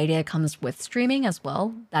anxiety that comes with streaming as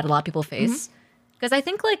well that a lot of people face. Because I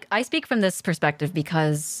think like I speak from this perspective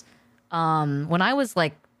because when I was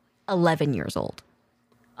like 11 years old,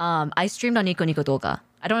 I streamed on Nico Nico Doga.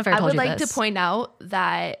 I don't know if I told you this. I would like to point out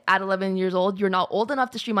that at 11 years old, you're not old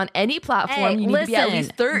enough to stream on any platform. You need to be at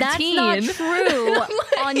least 13. That's not true.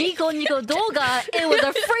 On Nico Nico Doga, it was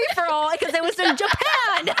a free-for-all because it was in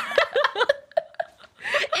Japan.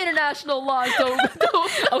 International laws don't.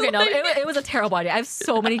 Okay, no, it was a terrible idea. I have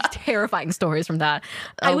so many terrifying stories from that.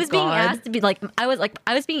 I was being asked to be like, I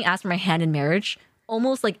was being asked for my hand in marriage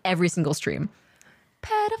almost like every single stream.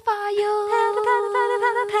 Pedophilia.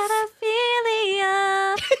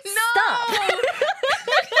 No! Stop.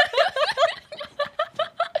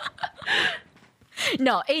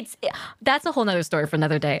 No, that's a whole nother story for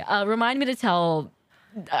another day. Remind me to tell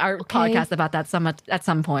our podcast about that at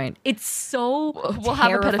some point. It's so we'll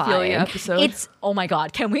have a pedophilia episode. Oh my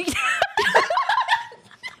God, can we? God,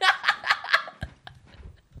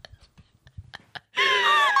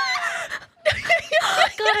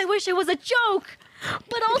 I wish it was a joke.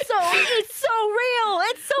 But also, it's so real.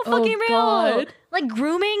 It's so fucking real. God. Like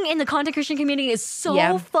grooming in the content creation community is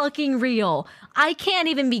so fucking real. I can't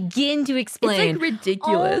even begin to explain. It's like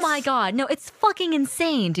ridiculous. Oh my God. No, it's fucking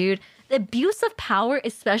insane, dude. The abuse of power,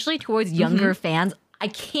 especially towards younger fans, I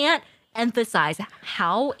can't emphasize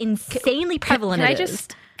how insanely prevalent it is.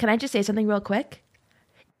 Can I just say something real quick?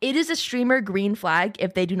 It is a streamer green flag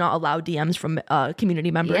if they do not allow DMs from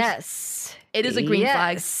community members. Yes. It is a green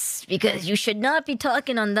flag. Because you should not be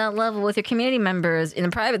talking on that level with your community members in a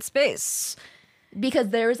private space. Because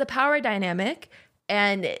there is a power dynamic,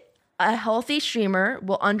 and a healthy streamer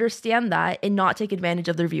will understand that and not take advantage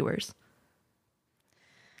of their viewers.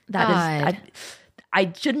 That is,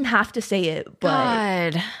 I shouldn't have to say it,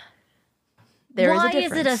 but there is a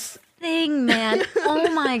difference. Why is it a thing, man?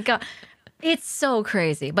 Oh my God. It's so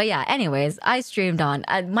crazy. But yeah, anyways, I streamed on,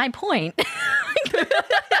 my point,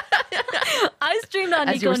 I streamed on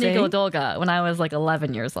Nico Nico Doga when I was like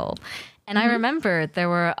 11 years old. And I remember there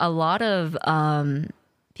were a lot of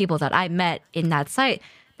people that I met in that site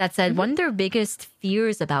that said one of their biggest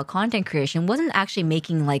fears about content creation wasn't actually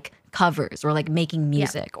making like covers or like making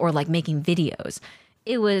music or like making videos.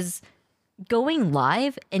 It was going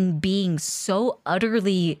live and being so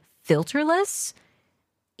utterly filterless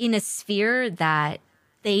in a sphere that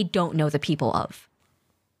they don't know the people of.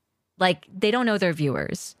 Like, they don't know their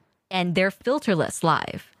viewers. And they're filterless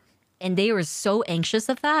live. And they were so anxious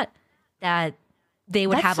of that they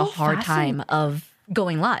would have a hard time of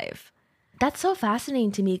going live. That's so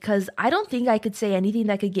fascinating to me because I don't think I could say anything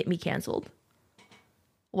that could get me canceled.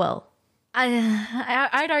 Well,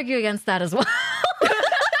 I'd argue against that as well.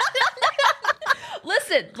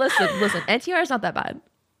 listen. NTR is not that bad.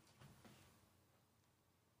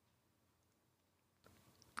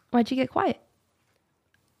 Why'd you get quiet?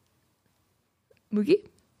 Mugi?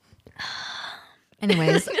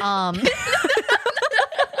 Anyways,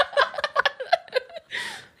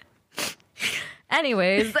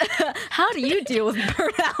 anyways, how do you deal with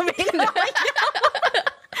burnout?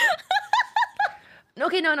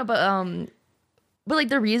 Okay, no, but like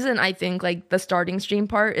the reason I think like the starting stream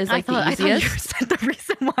part is like the I easiest. thought you said the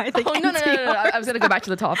reason why I think No. I was gonna go back to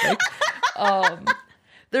the topic.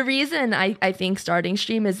 The reason I think starting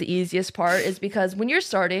stream is the easiest part is because when you're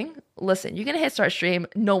starting, listen, you're gonna hit start stream,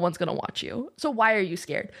 no one's gonna watch you. So why are you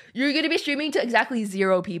scared? You're gonna be streaming to exactly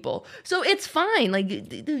 0 people. So it's fine. Like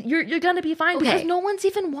you're gonna be fine because no one's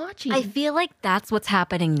even watching. I feel like that's what's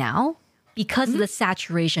happening now because of the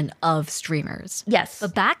saturation of streamers. Yes.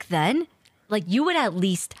 But back then, like you would at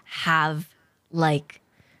least have like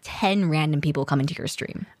 10 random people come into your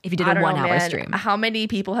stream if you did a 1 hour stream. How many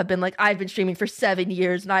people have been like, I've been streaming for 7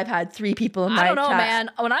 years and I've had 3 people in my chat? I don't know, man.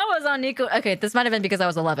 When I was on Nico, okay, this might have been because I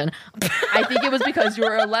was 11. I think it was because you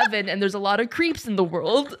were 11 and there's a lot of creeps in the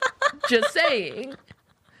world. Just saying.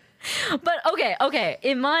 But okay.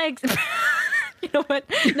 In my you know what?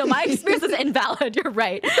 No, my experience is invalid. You're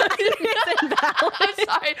right. It's invalid. I'm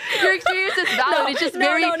sorry. Your experience is valid. No, it's just no,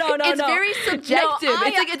 very, no, it's very subjective. No,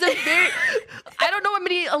 it's a very, I don't know how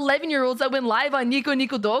many 11-year-olds that went live on Nico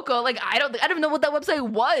Doko. Like, I don't even know what that website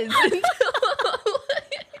was.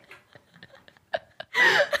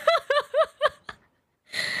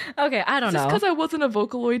 Okay, I don't know. Just because I wasn't a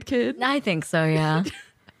Vocaloid kid. I think so, yeah.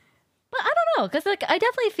 But I don't know, because like I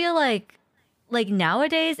definitely feel like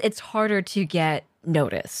nowadays it's harder to get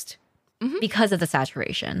noticed because of the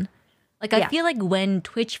saturation. Like I feel like when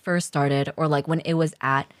Twitch first started, or like when it was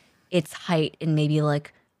at its height in maybe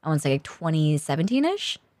like I want to say like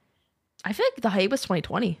 2017-ish. I feel like the height was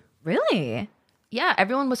 2020. Really? Yeah,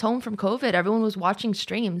 everyone was home from COVID. Everyone was watching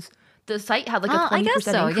streams. The site had like a 20% I guess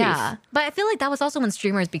so, increase. yeah. But I feel like that was also when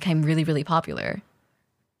streamers became really, really popular.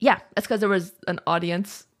 Yeah, that's because there was an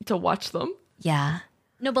audience to watch them. Yeah.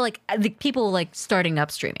 No, but like the people like starting up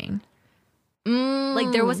streaming.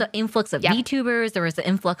 Like there was an influx of VTubers. There was an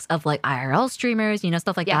influx of like IRL streamers,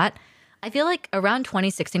 stuff like that. I feel like around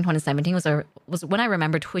 2016, 2017 was when I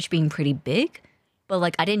remember Twitch being pretty big. But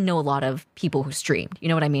like I didn't know a lot of people who streamed. You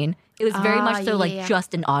know what I mean? It was very much so like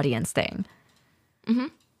just an audience thing. Mm-hmm.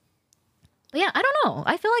 But yeah, I don't know.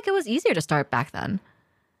 I feel like it was easier to start back then.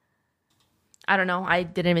 I don't know. I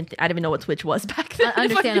didn't even know what Twitch was back then.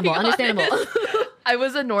 Understandable. I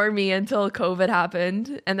was a normie until COVID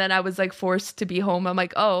happened, and then I was like forced to be home. I'm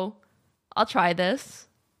like, oh, I'll try this,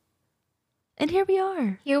 and here we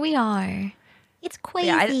are. It's crazy.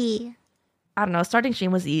 Yeah, I don't know. Starting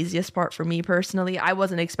stream was the easiest part for me personally. I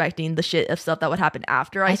wasn't expecting the shit of stuff that would happen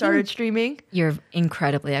after I started streaming. You're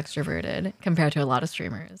incredibly extroverted compared to a lot of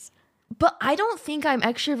streamers. But I don't think I'm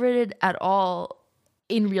extroverted at all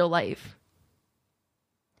in real life.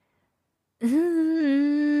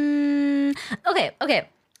 Okay.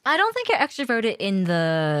 I don't think you're extroverted in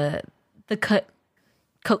the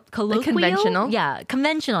colloquial? Conventional? Yeah,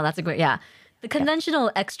 conventional. That's a great, the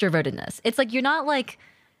conventional extrovertedness. It's like you're not like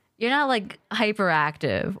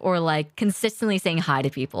hyperactive or like consistently saying hi to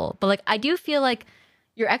people. But like I do feel like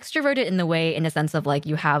you're extroverted in the sense of like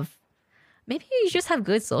maybe you just have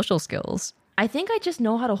good social skills. I think I just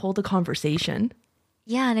know how to hold a conversation.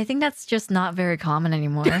 Yeah, and I think that's just not very common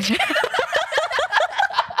anymore.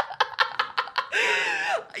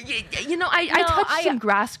 I touched some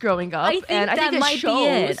grass growing up, and I think it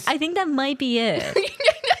shows. I think that might be it.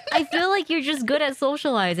 I feel like you're just good at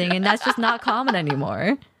socializing, and that's just not common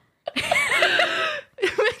anymore.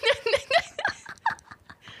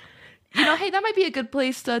 Hey, that might be a good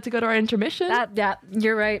place to go to our intermission. Yeah,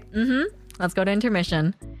 you're right. Let's go to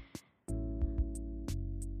intermission.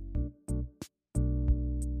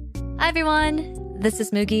 Hi, everyone. This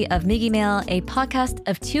is Mugi of Migi Mail, a podcast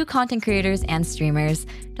of 2 content creators and streamers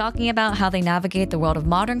talking about how they navigate the world of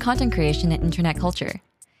modern content creation and internet culture.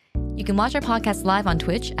 You can watch our podcast live on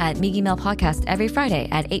Twitch at Migi Mail Podcast every Friday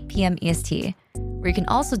at 8 p.m. EST, where you can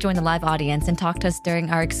also join the live audience and talk to us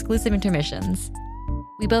during our exclusive intermissions.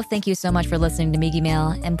 We both thank you so much for listening to Migi Mail,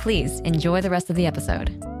 and please enjoy the rest of the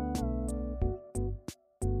episode.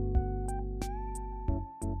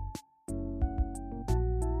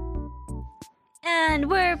 And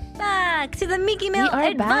we're back to the Migi Mail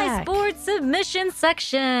Advice Board Submission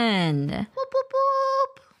section. Boop, boop,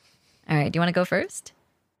 boop. All right, do you want to go first?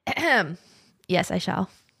 Yes, I shall.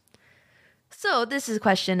 So this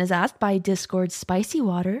question is asked by Discord Spicy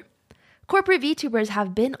Water. Corporate VTubers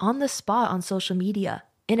have been on the spot on social media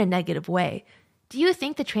in a negative way. Do you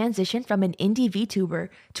think the transition from an indie VTuber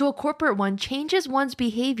to a corporate one changes one's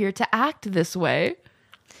behavior to act this way?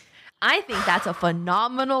 I think that's a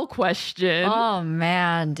phenomenal question. Oh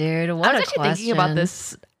man, dude, what I was a actually question. thinking about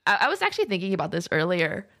this. I was actually thinking about this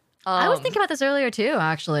earlier. I was thinking about this earlier too,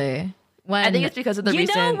 actually. When I think it's because of the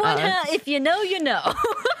recent. Know what, if you know, you know.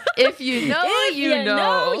 If you know, if you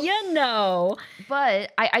know. You know.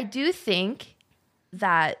 But I do think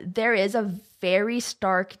that there is a very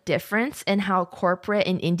stark difference in how corporate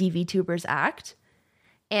and indie VTubers act.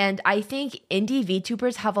 And I think indie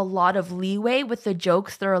VTubers have a lot of leeway with the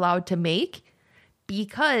jokes they're allowed to make,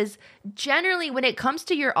 because generally when it comes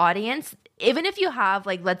to your audience, even if you have,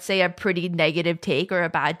 like, let's say a pretty negative take or a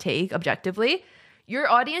bad take objectively, your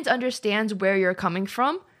audience understands where you're coming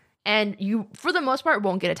from, and you, for the most part,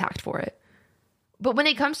 won't get attacked for it. But when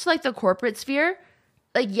it comes to like the corporate sphere,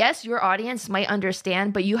 like, yes, your audience might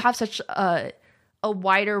understand, but you have such a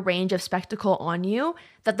wider range of spectacle on you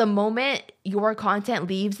that the moment your content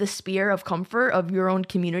leaves the sphere of comfort of your own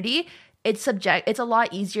community, it's a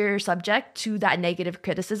lot easier subject to that negative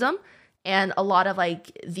criticism and a lot of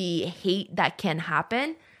like the hate that can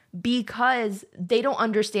happen, because they don't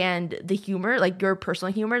understand the humor, like your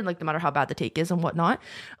personal humor, like no matter how bad the take is and whatnot.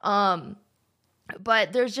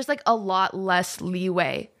 But there's just like a lot less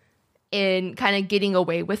leeway in kind of getting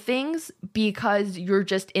away with things because you're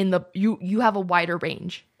just in the you have a wider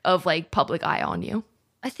range of like public eye on you.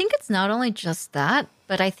 I think it's not only just that,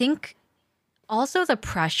 but I think also the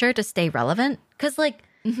pressure to stay relevant, because like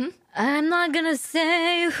I'm not gonna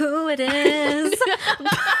say who it is.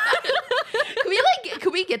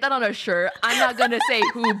 Can we get that on a shirt? I'm not gonna say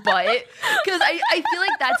who, but because I feel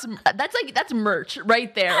like that's merch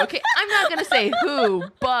right there. Okay, I'm not gonna say who,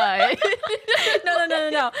 but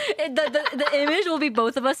no. The image will be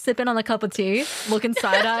both of us sipping on a cup of tea, looking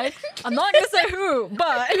side-eyed. I'm not gonna say who,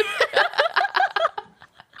 but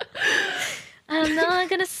I'm not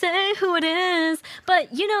gonna say who it is.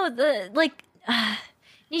 But you know,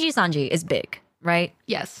 Niji Sanji is big, right?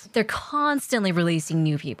 Yes. They're constantly releasing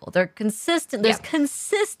new people. They're consistent. There's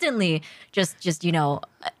consistently just you know,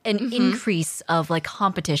 an increase of like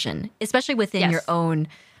competition, especially within your own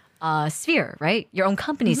sphere, right? Your own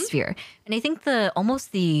company's sphere. And I think the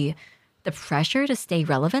pressure to stay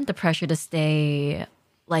relevant, the pressure to stay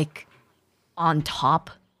like on top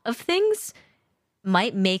of things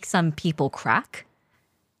might make some people crack.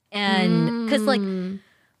 And because like,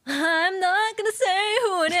 I'm not gonna say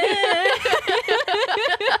who it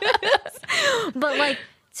is. But like,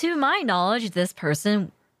 to my knowledge, this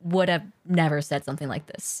person would have never said something like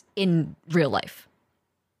this in real life.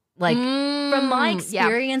 Like, from my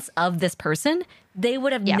experience of this person, they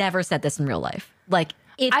would have never said this in real life. Like,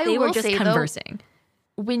 if they were just conversing.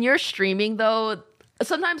 Though, when you're streaming, though,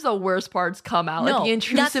 sometimes the worst parts come out. No, like the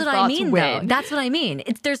intrusive that's what thoughts I mean, win. though. That's what I mean.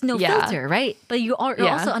 There's no filter, right? But you're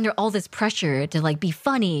also under all this pressure to like be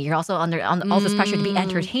funny. You're also under all this pressure to be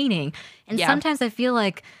entertaining. And sometimes I feel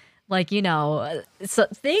like you know,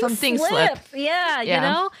 things slip. Yeah, you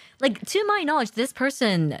know? Like, to my knowledge, this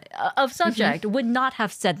person of subject would not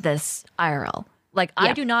have said this IRL. Like,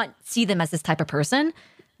 I do not see them as this type of person.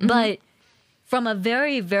 But from a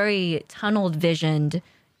very, very tunneled visioned,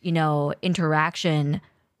 you know, interaction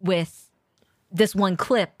with this one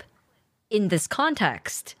clip in this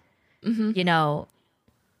context, you know,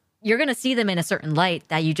 you're going to see them in a certain light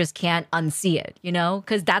that you just can't unsee it, you know?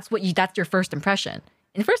 Because that's your first impression.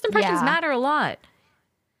 And first impressions matter a lot.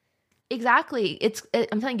 Exactly.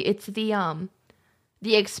 I'm telling you, it's the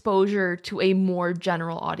exposure to a more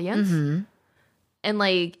general audience. And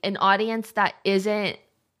like an audience that isn't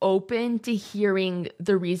open to hearing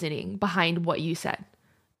the reasoning behind what you said.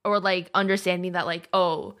 Or like understanding that like,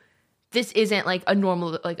 oh, this isn't like a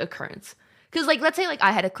normal like occurrence. Because like, let's say like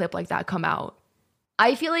I had a clip like that come out.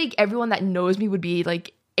 I feel like everyone that knows me would be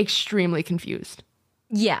like extremely confused.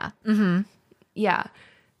 Yeah. Yeah.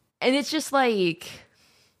 And it's just like,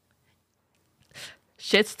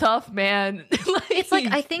 shit's tough, man. It's like,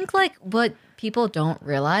 I think like what people don't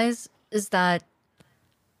realize is that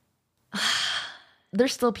they're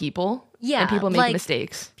still people. Yeah. And people make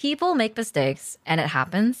mistakes. People make mistakes and it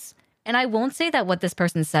happens. And I won't say that what this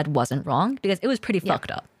person said wasn't wrong, because it was pretty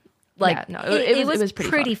fucked up. Like, it was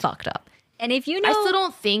pretty fucked up. And if you know, I still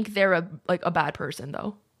don't think they're a bad person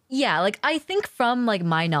though. Yeah, like I think from like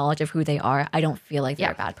my knowledge of who they are, I don't feel like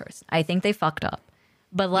they're a bad person. I think they fucked up.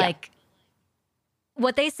 But like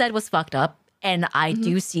what they said was fucked up, and I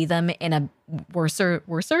do see them in a worser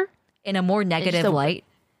in a more negative light.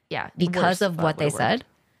 Yeah, because of what they said.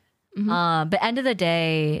 But end of the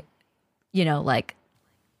day, you know, like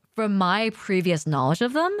from my previous knowledge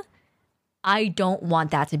of them, I don't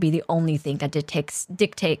want that to be the only thing that dictates.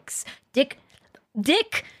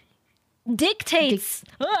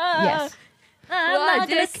 Yes. I'm not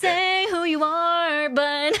gonna say who you are,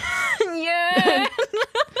 but you're.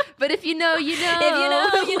 But if you know, you know. If you know,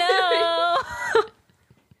 you know.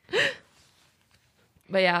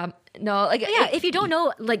 But yeah, no, like Yeah, if you don't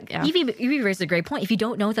know, like Evie raised a great point. If you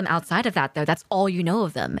don't know them outside of that, though, that's all you know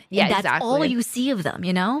of them. Yeah, and that's exactly. all you see of them.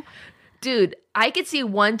 You know, dude, I could see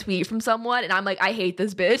one tweet from someone, and I'm like, I hate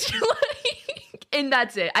this bitch, like, and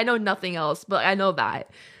that's it. I know nothing else, but I know that.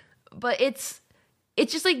 But it's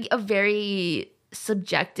just like a very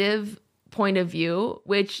subjective point of view,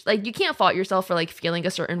 which like you can't fault yourself for like feeling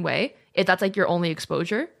a certain way if that's like your only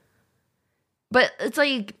exposure. But it's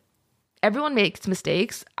like everyone makes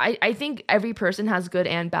mistakes. I think every person has good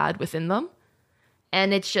and bad within them.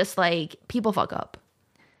 And it's just like people fuck up.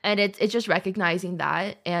 And it's just recognizing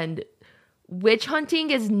that. And witch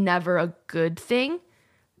hunting is never a good thing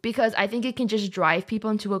because I think it can just drive people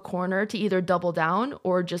into a corner to either double down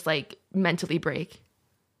or just like mentally break.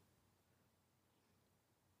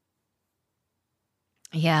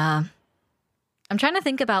 Yeah. I'm trying to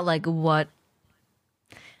think about like what.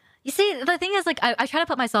 You see, the thing is, like, I try to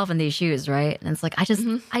put myself in these shoes, right? And it's like, I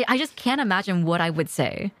just can't imagine what I would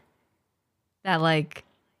say that, like,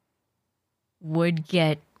 would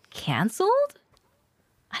get canceled?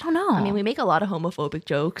 I don't know. I mean, we make a lot of homophobic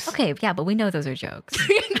jokes. Okay, yeah, but we know those are jokes.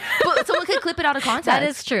 But someone could clip it out of context. That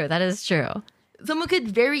is true. That is true. Someone could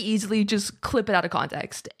very easily just clip it out of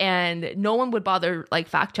context and no one would bother, like,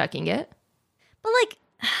 fact checking it. But, like,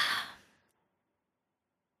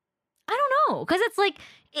 I don't know. Because it's like,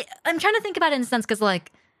 I'm trying to think about it in a sense because, like,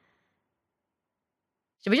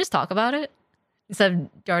 should we just talk about it instead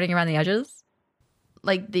of darting around the edges?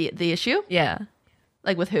 Like the issue? Yeah.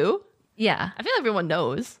 Like with who? Yeah. I feel everyone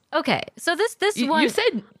knows. Okay, so this one... You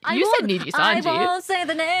said Migi Sanji. I won't say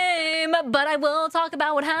the name, but I will talk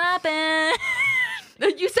about what happened.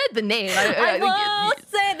 You said the name. I won't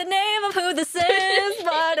say the name of who this is,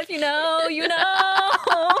 but if you know, you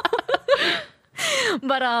know.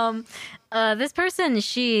 But this person,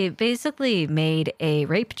 she basically made a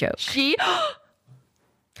rape joke.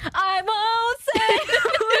 I won't say who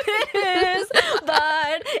it is,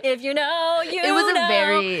 but if you know, you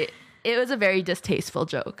know. It was a very distasteful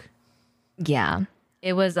joke. Yeah.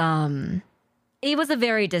 It was a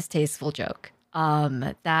very distasteful joke.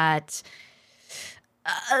 That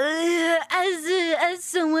as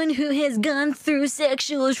someone who has gone through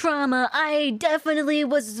sexual trauma, I definitely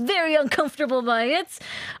was very uncomfortable by it.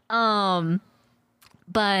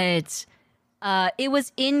 But it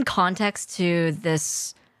was in context to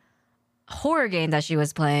this horror game that she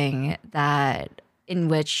was playing, that in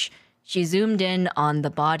which she zoomed in on the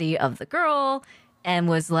body of the girl and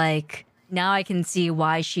was like, now I can see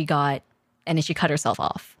why she got, and then she cut herself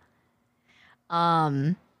off.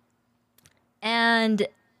 And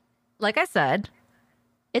like I said,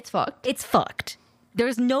 it's fucked. It's fucked.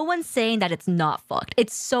 There's no one saying that it's not fucked.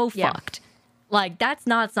 It's so fucked. Like, that's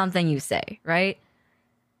not something you say, right?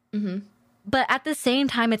 Mm-hmm. But at the same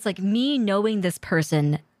time, it's like me knowing this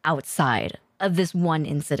person outside of this one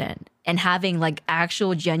incident and having like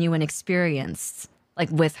actual genuine experience like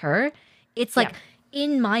with her. It's like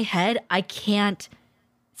in my head, I can't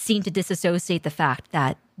seem to disassociate the fact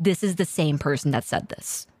that this is the same person that said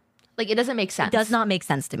this. Like, it doesn't make sense. It does not make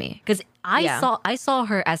sense to me because I saw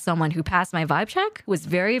her as someone who passed my vibe check, was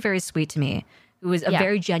very, very sweet to me, who was a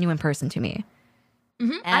very genuine person to me.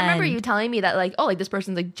 Mm-hmm. I remember you telling me that, like, oh, like this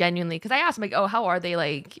person's like genuinely, because I asked him, like, oh, how are they,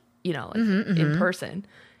 like, you know, like, in person?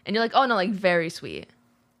 And you're like, oh no, like very sweet.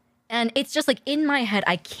 And it's just like in my head,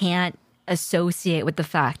 I can't associate with the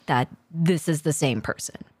fact that this is the same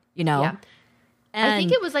person, you know? Yeah. And I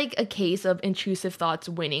think it was like a case of intrusive thoughts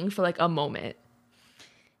winning for like a moment.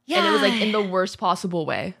 Yeah. And it was like in the worst possible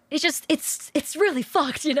way. It's just, it's really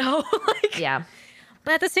fucked, you know? Like, yeah.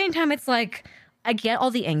 But at the same time, it's like, I get all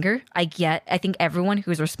the anger. I think everyone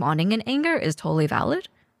who's responding in anger is totally valid.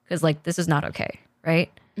 Because like, this is not okay,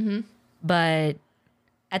 right? Mm-hmm. But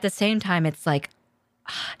at the same time, it's like,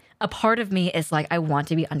 a part of me is like, I want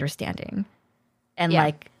to be understanding. And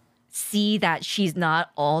like, see that she's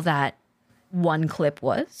not all that one clip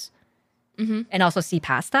was. Mm-hmm. And also see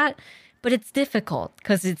past that. But it's difficult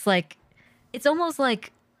because it's like, it's almost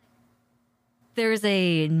like there's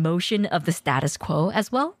a motion of the status quo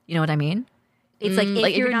as well. You know what I mean? It's like,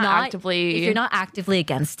 if you're not actively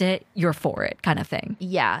against it, you're for it kind of thing.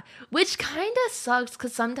 Yeah. Which kind of sucks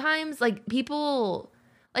because sometimes like people,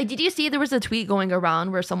 like, did you see there was a tweet going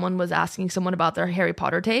around where someone was asking someone about their Harry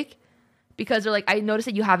Potter take? because they're like, I noticed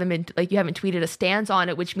that you haven't tweeted a stance on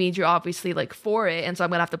it, which means you're obviously like for it, and so I'm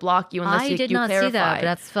gonna have to block you unless I you did you not clarify. see that, but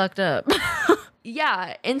that's fucked up.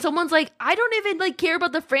 Yeah, and someone's like, I don't even like care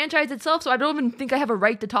about the franchise itself, so I don't even think I have a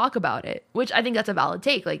right to talk about it. Which I think that's a valid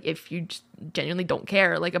take. Like, if you just genuinely don't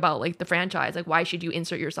care like about like the franchise, like why should you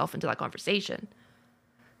insert yourself into that conversation?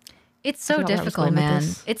 It's so difficult, man.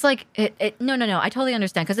 It's like no. I totally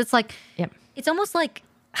understand, because it's like it's almost like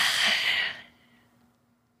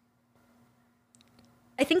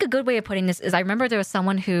I think a good way of putting this is I remember there was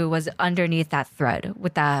someone who was underneath that thread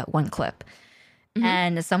with that one clip,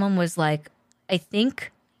 and someone was like, I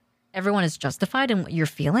think everyone is justified in what you're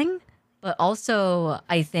feeling, but also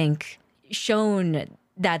I think shown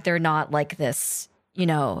that they're not like this, you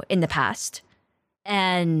know, in the past.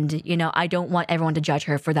 And, you know, I don't want everyone to judge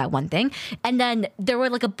her for that one thing. And then there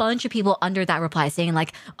were like a bunch of people under that reply saying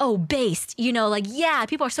like, oh, based, you know, like, yeah,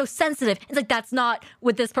 people are so sensitive. It's like, that's not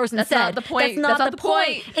what this person said. That's not the point. That's not the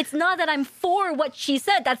point. It's not that I'm for what she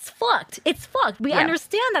said. That's fucked. It's fucked. We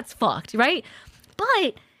understand that's fucked, right?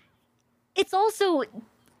 But it's also,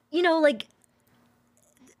 you know, like,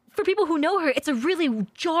 for people who know her, it's a really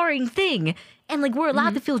jarring thing. And like, we're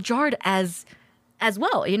allowed to feel jarred as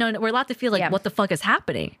well, you know, and we're allowed to feel like, what the fuck is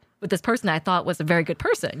happening with this person I thought was a very good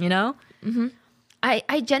person, you know?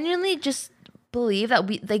 I genuinely just believe that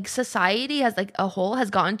we, like, society as like a whole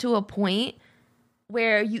has gotten to a point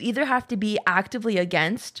where you either have to be actively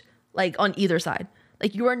against, like, on either side.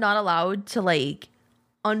 Like, you are not allowed to like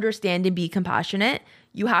understand and be compassionate.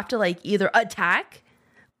 You have to like either attack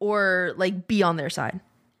or like be on their side.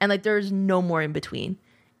 And like, there's no more in between.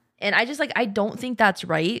 And I just like, I don't think that's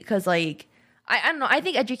right, because like, I don't know. I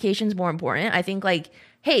think education's more important. I think like,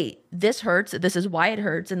 hey, this hurts. This is why it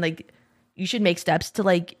hurts. And like, you should make steps to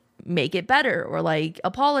like make it better, or like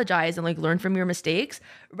apologize and like learn from your mistakes,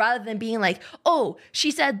 rather than being like, oh,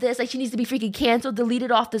 she said this, like she needs to be freaking canceled,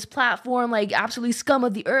 deleted off this platform, like absolutely scum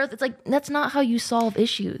of the earth. It's like, that's not how you solve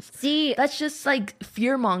issues. See, that's just like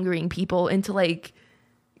fear mongering people into like,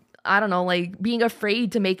 I don't know, like being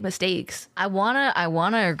afraid to make mistakes. I wanna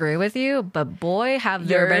agree with you, but boy, have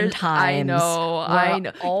there been times. I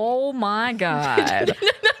know. Oh my god,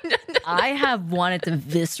 I have wanted to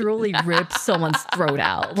viscerally rip someone's throat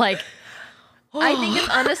out. Like, I think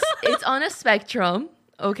it's on a spectrum,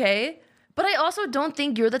 okay? But I also don't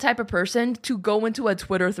think you're the type of person to go into a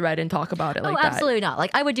Twitter thread and talk about it like that. Absolutely not.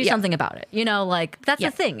 Like, I would do something about it. You know, like that's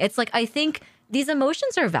the thing. It's like, I think these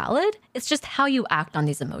emotions are valid. It's just how you act on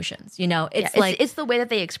these emotions. You know, it's like it's the way that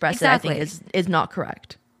they express it, I think is not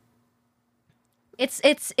correct. It's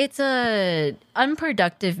a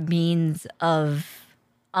unproductive means of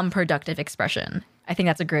unproductive expression. I think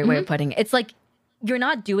that's a great way of putting it. It's like, you're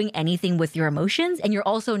not doing anything with your emotions, and you're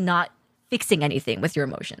also not fixing anything with your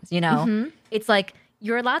emotions. You know, it's like,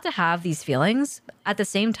 you're allowed to have these feelings. At the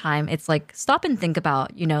same time, it's like, stop and think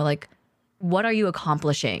about, you know, like, what are you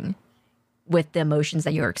accomplishing with the emotions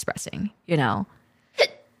that you're expressing, you know?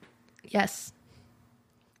 Yes.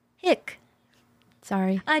 Hick.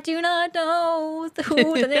 Sorry. I do not know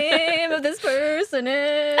who the name of this person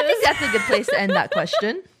is. I think that's a good place to end that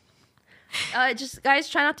question. Just, guys,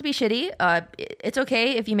 try not to be shitty. It's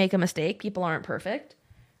okay if you make a mistake. People aren't perfect.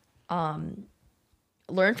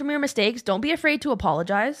 Learn from your mistakes. Don't be afraid to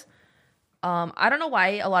apologize. I don't know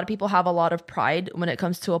why a lot of people have a lot of pride when it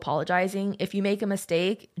comes to apologizing. If you make a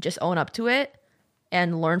mistake, just own up to it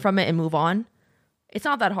and learn from it and move on. It's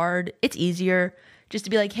not that hard. It's easier just to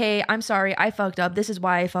be like, hey, I'm sorry, I fucked up. This is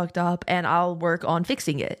why I fucked up, and I'll work on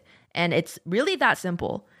fixing it. And it's really that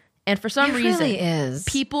simple. And for some reason, really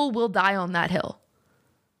people will die on that hill.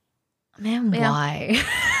 Man, why?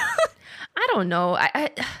 I don't know. I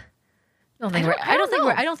don't think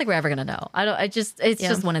we're ever gonna know. It's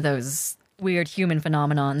just one of those weird human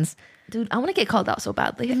phenomenons. Dude, I want to get called out so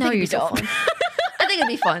badly. No, you don't. So I think it'd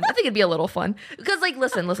be fun. I think it'd be a little fun, because like,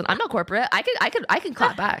 listen, I'm not corporate. I can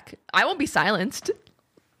clap back. I won't be silenced.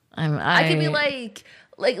 I can be like,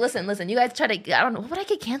 listen, you guys try to, I don't know, what would I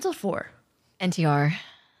get canceled for? NTR.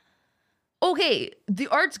 Okay, the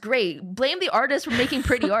art's great. Blame the artist for making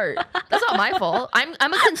pretty art. That's not my fault. I'm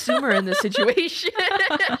a consumer in this situation.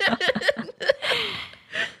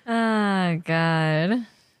 Oh God.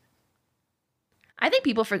 I think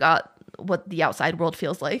people forgot what the outside world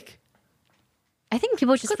feels like. I think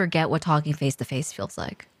people just forget what talking face to face feels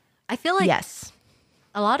like. I feel like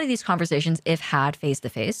a lot of these conversations, if had face to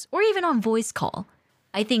face or even on voice call,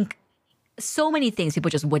 I think so many things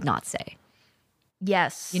people just would not say.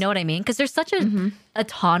 Yes. You know what I mean? Because there's such a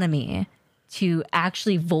autonomy to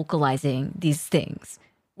actually vocalizing these things.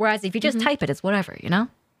 Whereas if you just type it, it's whatever, you know?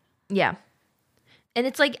 Yeah. And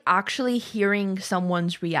it's like actually hearing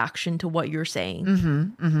someone's reaction to what you're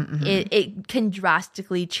saying. It can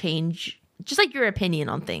drastically change just like your opinion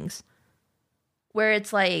on things. Where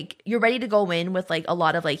it's like you're ready to go in with like a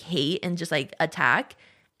lot of like hate and just like attack.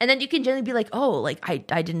 And then you can generally be like, oh, like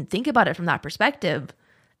I didn't think about it from that perspective.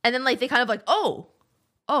 And then like they kind of like, oh,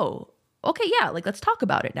 okay, yeah, like let's talk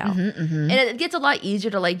about it now. And it gets a lot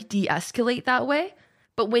easier to like de-escalate that way.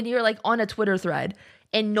 But when you're like on a Twitter thread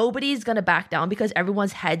and nobody's gonna back down because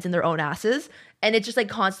everyone's heads in their own asses, and it's just like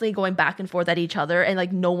constantly going back and forth at each other, and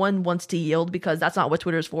like no one wants to yield because that's not what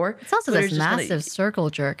Twitter's for. It's also Twitter's this massive circle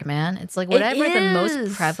jerk, man. It's like whatever the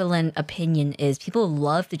most prevalent opinion is, people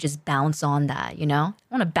love to just bounce on that, you know?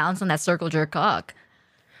 I want to bounce on that circle jerk cock.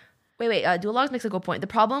 Wait, Duologs makes a good point. The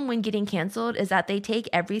problem when getting canceled is that they take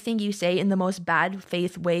everything you say in the most bad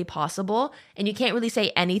faith way possible, and you can't really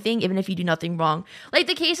say anything even if you do nothing wrong. Like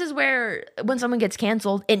the cases where when someone gets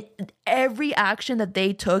canceled and every action that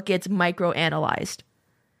they took gets micro-analyzed.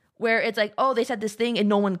 Where it's like, oh, they said this thing and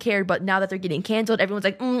no one cared, but now that they're getting canceled, everyone's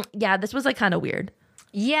like, yeah, this was like kind of weird.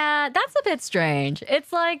 Yeah, that's a bit strange.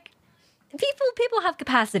 It's like people have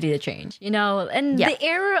capacity to change, you know? And the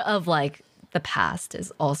era of like the past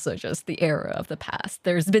is also just the era of the past.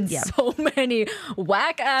 There's been so many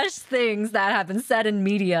whack-ass things that have been said in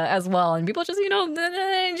media as well. And people just, you know,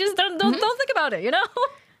 just don't think about it, you know?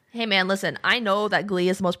 Hey man, listen, I know that Glee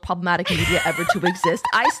is the most problematic media ever to exist.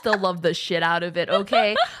 I still love the shit out of it,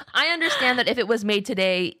 okay? I understand that if it was made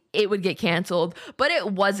today, it would get canceled, but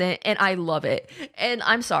it wasn't, and I love it. And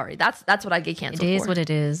I'm sorry, that's what I get canceled for. It is what it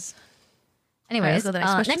is. Anyways,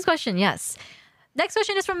 next question, yes. Next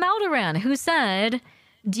question is from Maldoran, who said,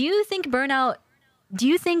 do you think burnout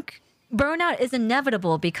is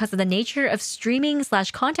inevitable because of the nature of streaming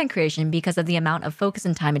 / content creation because of the amount of focus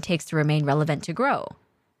and time it takes to remain relevant to grow?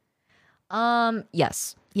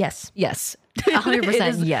 Yes.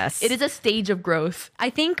 100% yes. It is a stage of growth. I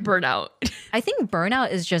think burnout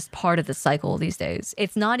is just part of the cycle these days.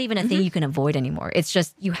 It's not even a thing you can avoid anymore. It's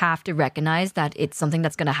just you have to recognize that it's something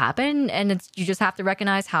that's going to happen, and you just have to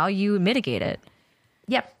recognize how you mitigate it.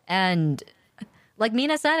 Yep. And like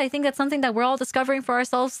Mina said, I think that's something that we're all discovering for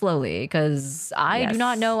ourselves slowly, because I do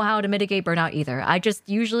not know how to mitigate burnout either. I just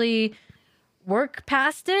usually work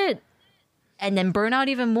past it and then burn out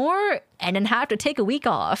even more and then have to take a week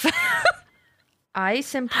off. I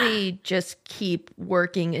simply just keep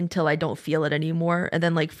working until I don't feel it anymore. And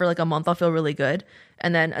then like for like a month, I'll feel really good.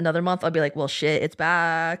 And then another month, I'll be like, well, shit, it's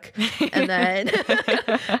back. And then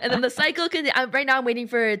and then the cycle can, right now I'm waiting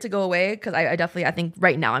for it to go away. Cause I think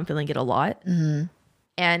right now I'm feeling it a lot. And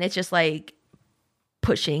it's just like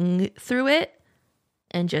pushing through it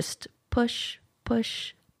and just push.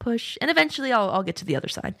 And eventually I'll get to the other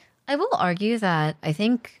side. I will argue that I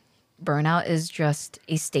think burnout is just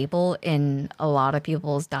a staple in a lot of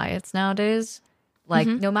people's diets nowadays. Like,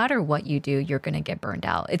 no matter what you do, you're going to get burned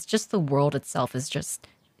out. It's just the world itself is just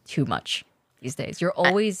too much these days. You're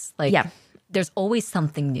always there's always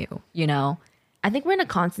something new, you know? I think we're in a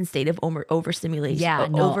constant state of overstimulation. Yeah,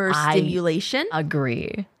 overstimulation. I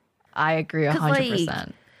agree 100%. Like,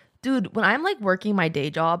 dude, when I'm like working my day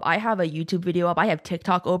job, I have a YouTube video up, I have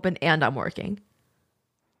TikTok open, and I'm working.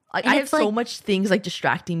 Like, I have so much things like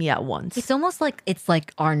distracting me at once. It's almost like it's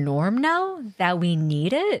like our norm now that we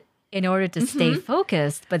need it in order to stay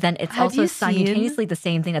focused. But then it's also simultaneously the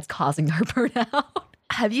same thing that's causing our burnout.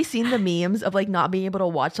 Have you seen the memes of like not being able to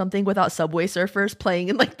watch something without Subway Surfers playing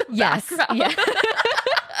in like the background? Yeah.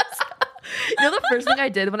 You know, the first thing I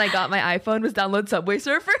did when I got my iPhone was download Subway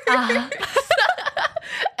Surfers. And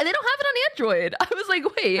they don't have it on Android. I was like,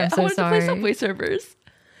 wait, I wanted to play Subway Surfers.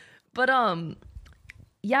 But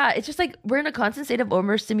yeah, it's just like we're in a constant state of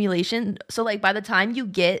overstimulation. So like by the time you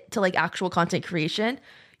get to like actual content creation,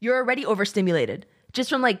 you're already overstimulated just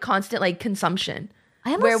from like constant like consumption.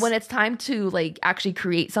 Where when it's time to like actually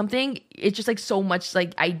create something, it's just like so much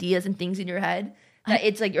like ideas and things in your head that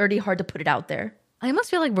it's like already hard to put it out there. I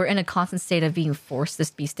almost feel like we're in a constant state of being forced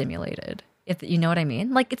to be stimulated. If you know what I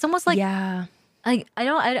mean? Like it's almost like I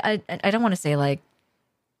don't want to say like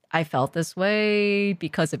I felt this way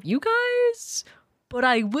because of you guys. But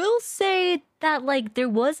I will say that, like, there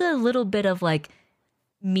was a little bit of, like,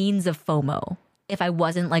 means of FOMO if I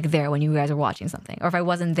wasn't, like, there when you guys were watching something. Or if I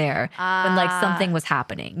wasn't there when, like, something was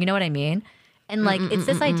happening. You know what I mean? And, like, it's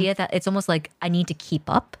this idea that it's almost like I need to keep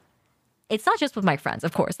up. It's not just with my friends,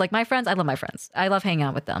 of course. Like, my friends, I love my friends. I love hanging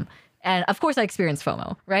out with them. And, of course, I experience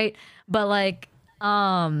FOMO, right? But, like,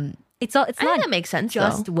 it's not that makes sense,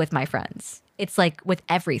 just with my friends. It's, like, with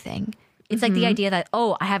everything. It's like the idea that,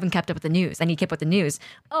 oh, I haven't kept up with the news. I need to keep up with the news.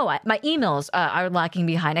 Oh, my emails are lacking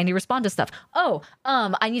behind. I need to respond to stuff. Oh,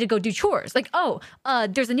 I need to go do chores. Like, oh,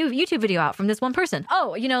 there's a new YouTube video out from this one person.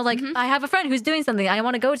 Oh, like I have a friend who's doing something I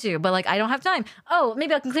want to go to, but like I don't have time. Oh,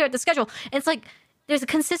 maybe I can clear out the schedule. And it's like there's a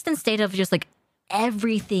consistent state of just like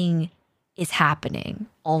everything is happening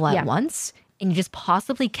all at once, and you just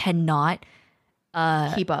possibly cannot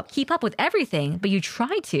keep up with everything, but you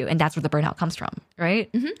try to, and that's where the burnout comes from, right?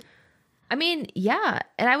 I mean, yeah.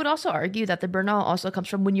 And I would also argue that the burnout also comes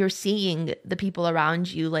from when you're seeing the people around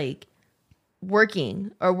you like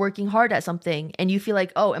working hard at something, and you feel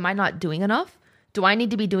like, oh, am I not doing enough? Do I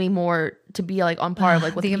need to be doing more to be like on par of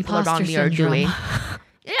like what the people around me are doing?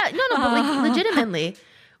 Yeah, no, but like legitimately,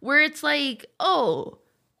 where it's like, oh,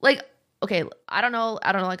 like, okay, I don't know,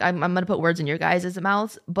 like I'm gonna put words in your guys'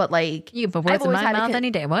 mouths, but like you put words in my mouth any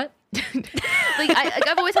day. What?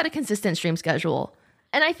 I've always had a consistent stream schedule.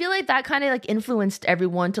 And I feel like that kind of like influenced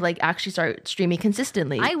everyone to like actually start streaming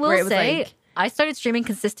consistently. I will say, I started streaming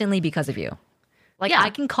consistently because of you. Like, I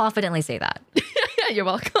can confidently say that. You're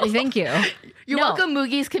welcome. Thank you. You're welcome,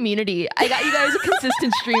 Mugi's community. I got you guys a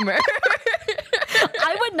consistent streamer.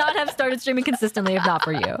 I would not have started streaming consistently if not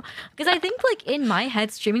for you. Because I think like in my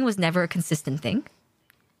head, streaming was never a consistent thing.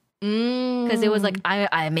 Because it was like,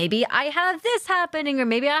 I maybe I have this happening, or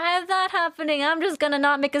maybe I have that happening. I'm just gonna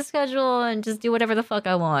not make a schedule and just do whatever the fuck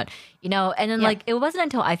I want, And then like it wasn't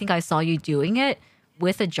until I think I saw you doing it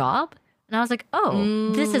with a job, and I was like,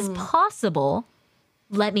 oh, this is possible.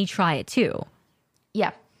 Let me try it too.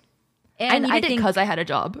 Yeah, and I did it because I had a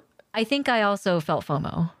job. I think I also felt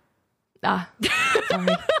FOMO.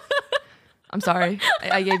 Sorry. I'm sorry.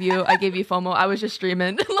 I gave you FOMO. I was just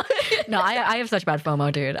streaming. No, I have such bad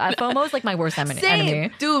FOMO, dude. FOMO is like my worst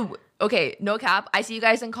enemy. Dude, okay, no cap. I see you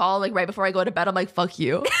guys in call like right before I go to bed. I'm like, fuck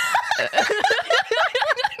you.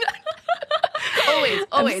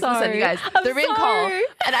 always. Listen, you guys, they're in call,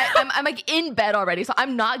 and I'm like in bed already, so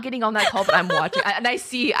I'm not getting on that call, but I'm watching, and I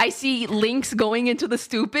see links going into the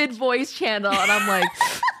stupid voice channel, and I'm like,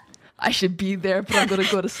 I should be there, but I'm gonna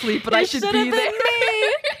go to sleep, but I should be there.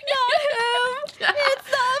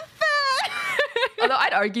 It's not fair. Although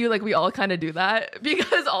I'd argue like we all kind of do that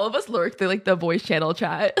because all of us lurk through like the voice channel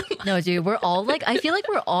chat. No, dude, we're all like, I feel like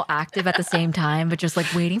we're all active at the same time, but just like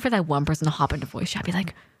waiting for that one person to hop into voice chat. Be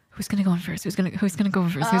like, who's gonna go in first? Who's gonna go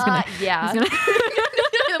first? Who's gonna? Yeah. Who's gonna...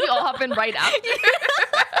 We all hop in right after.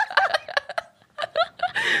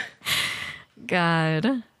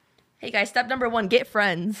 God. Hey guys, step number 1, get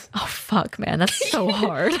friends. Oh fuck, man, that's so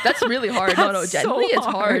hard. That's really hard. No, genuinely, it's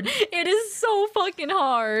hard. It is so fucking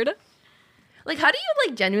hard. Like, how do you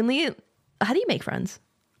make friends?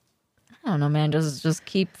 I don't know, man. Just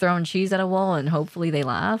keep throwing cheese at a wall and hopefully they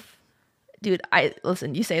laugh. Dude,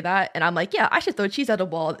 listen, you say that and I'm like, yeah, I should throw cheese at a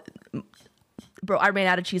wall. Bro, I ran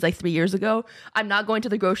out of cheese like 3 years ago. I'm not going to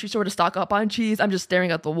the grocery store to stock up on cheese. I'm just staring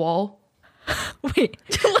at the wall. Wait,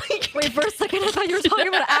 for a second, I thought you were talking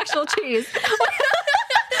about actual cheese.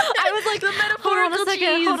 I was like, the metaphorical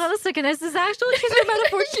cheese. Hold on a second. Is this actual cheese or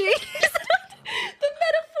metaphor cheese? The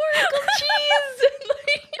metaphorical cheese.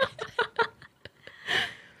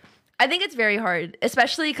 I think it's very hard,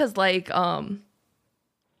 especially because like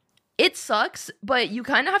it sucks, but you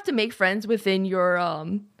kind of have to make friends within your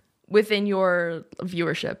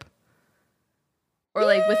viewership, or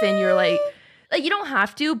like within your like you don't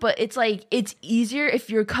have to, but it's like it's easier if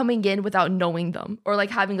you're coming in without knowing them or like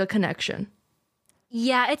having a connection.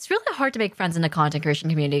 Yeah, it's really hard to make friends in the content creation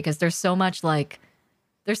community because there's so much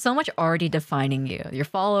already defining you. Your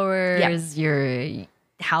followers, your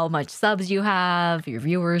how much subs you have, your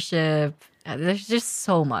viewership. There's just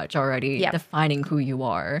so much already defining who you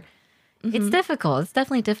are. Mm-hmm. It's difficult. It's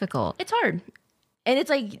definitely difficult. It's hard. And it's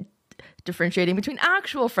like differentiating between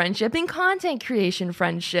actual friendship and content creation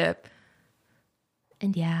friendship.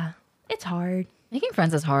 And yeah, it's hard. Making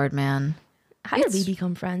friends is hard, man. How did we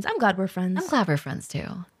become friends? I'm glad we're friends. I'm glad we're friends too.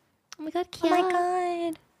 Oh my god, cute. Oh my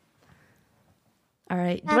god. All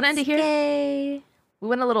right. Do you want to end it here? Gay. We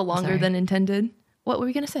went a little longer than intended. What were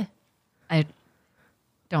we going to say? I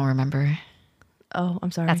don't remember. Oh,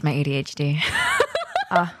 I'm sorry. That's my ADHD.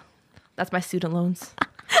 That's my student loans.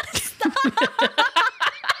 Stop.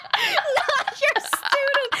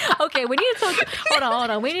 Okay, we need to talk.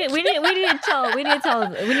 Hold on. We need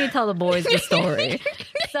to tell the boys the story.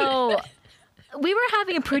 So we were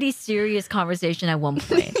having a pretty serious conversation at one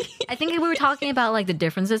point. I think we were talking about like the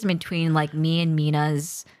differences between like me and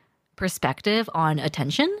Mina's perspective on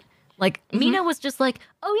attention. Like Mina was just like,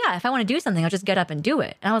 oh yeah, if I want to do something, I'll just get up and do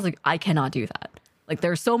it. And I was like, I cannot do that. Like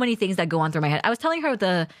there are so many things that go on through my head. I was telling her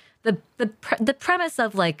the premise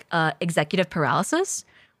of like executive paralysis,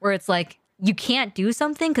 where it's like you can't do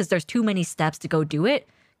something because there's too many steps to go do it,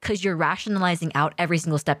 because you're rationalizing out every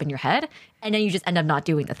single step in your head, and then you just end up not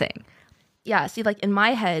doing the thing. Yeah, see, like in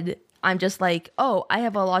my head, I'm just like, oh, I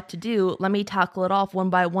have a lot to do. Let me tackle it off one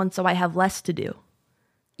by one so I have less to do.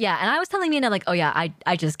 Yeah, and I was telling Mina, like, oh yeah,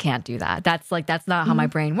 I just can't do that. That's not how my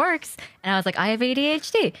brain works. And I was like, I have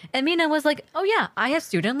ADHD. And Mina was like, oh yeah, I have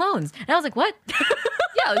student loans. And I was like, what?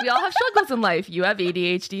 Yeah, we all have struggles in life. You have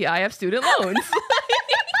ADHD, I have student loans.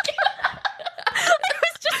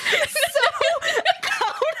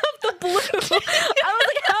 Blue. I was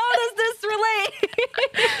like, how does this relate?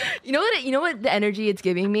 You know what the energy it's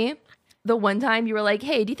giving me? The one time you were like,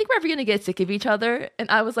 hey, do you think we're ever gonna get sick of each other? And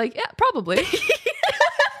I was like, yeah, probably.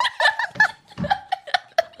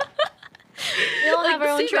 We all have our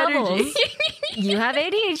own troubles. You have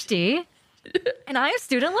ADHD and I have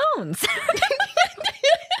student loans.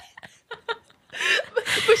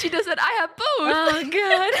 But she just said, I have both. Oh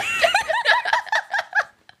god.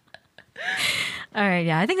 All right,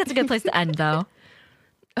 yeah, I think that's a good place to end, though.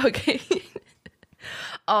 Okay.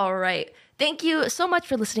 All right. Thank you so much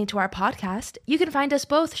for listening to our podcast. You can find us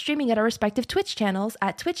both streaming at our respective Twitch channels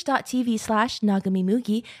at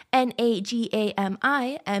twitch.tv/nagamimugi,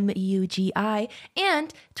 NAGAMIMUGI,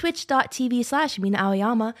 and twitch.tv/Mina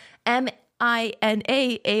Aoyama,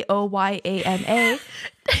 MINAAOYAMA.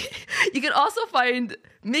 You can also find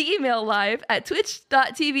Migi Mail live at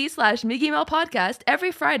twitch.tv/Migi Mail Podcast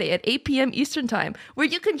every Friday at 8 p.m. Eastern Time, where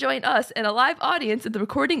you can join us and a live audience in the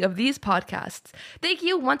recording of these podcasts. Thank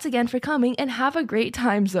you once again for coming and have a great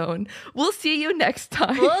time zone. We'll see you next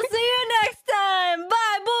time. We'll see you next time. Bye.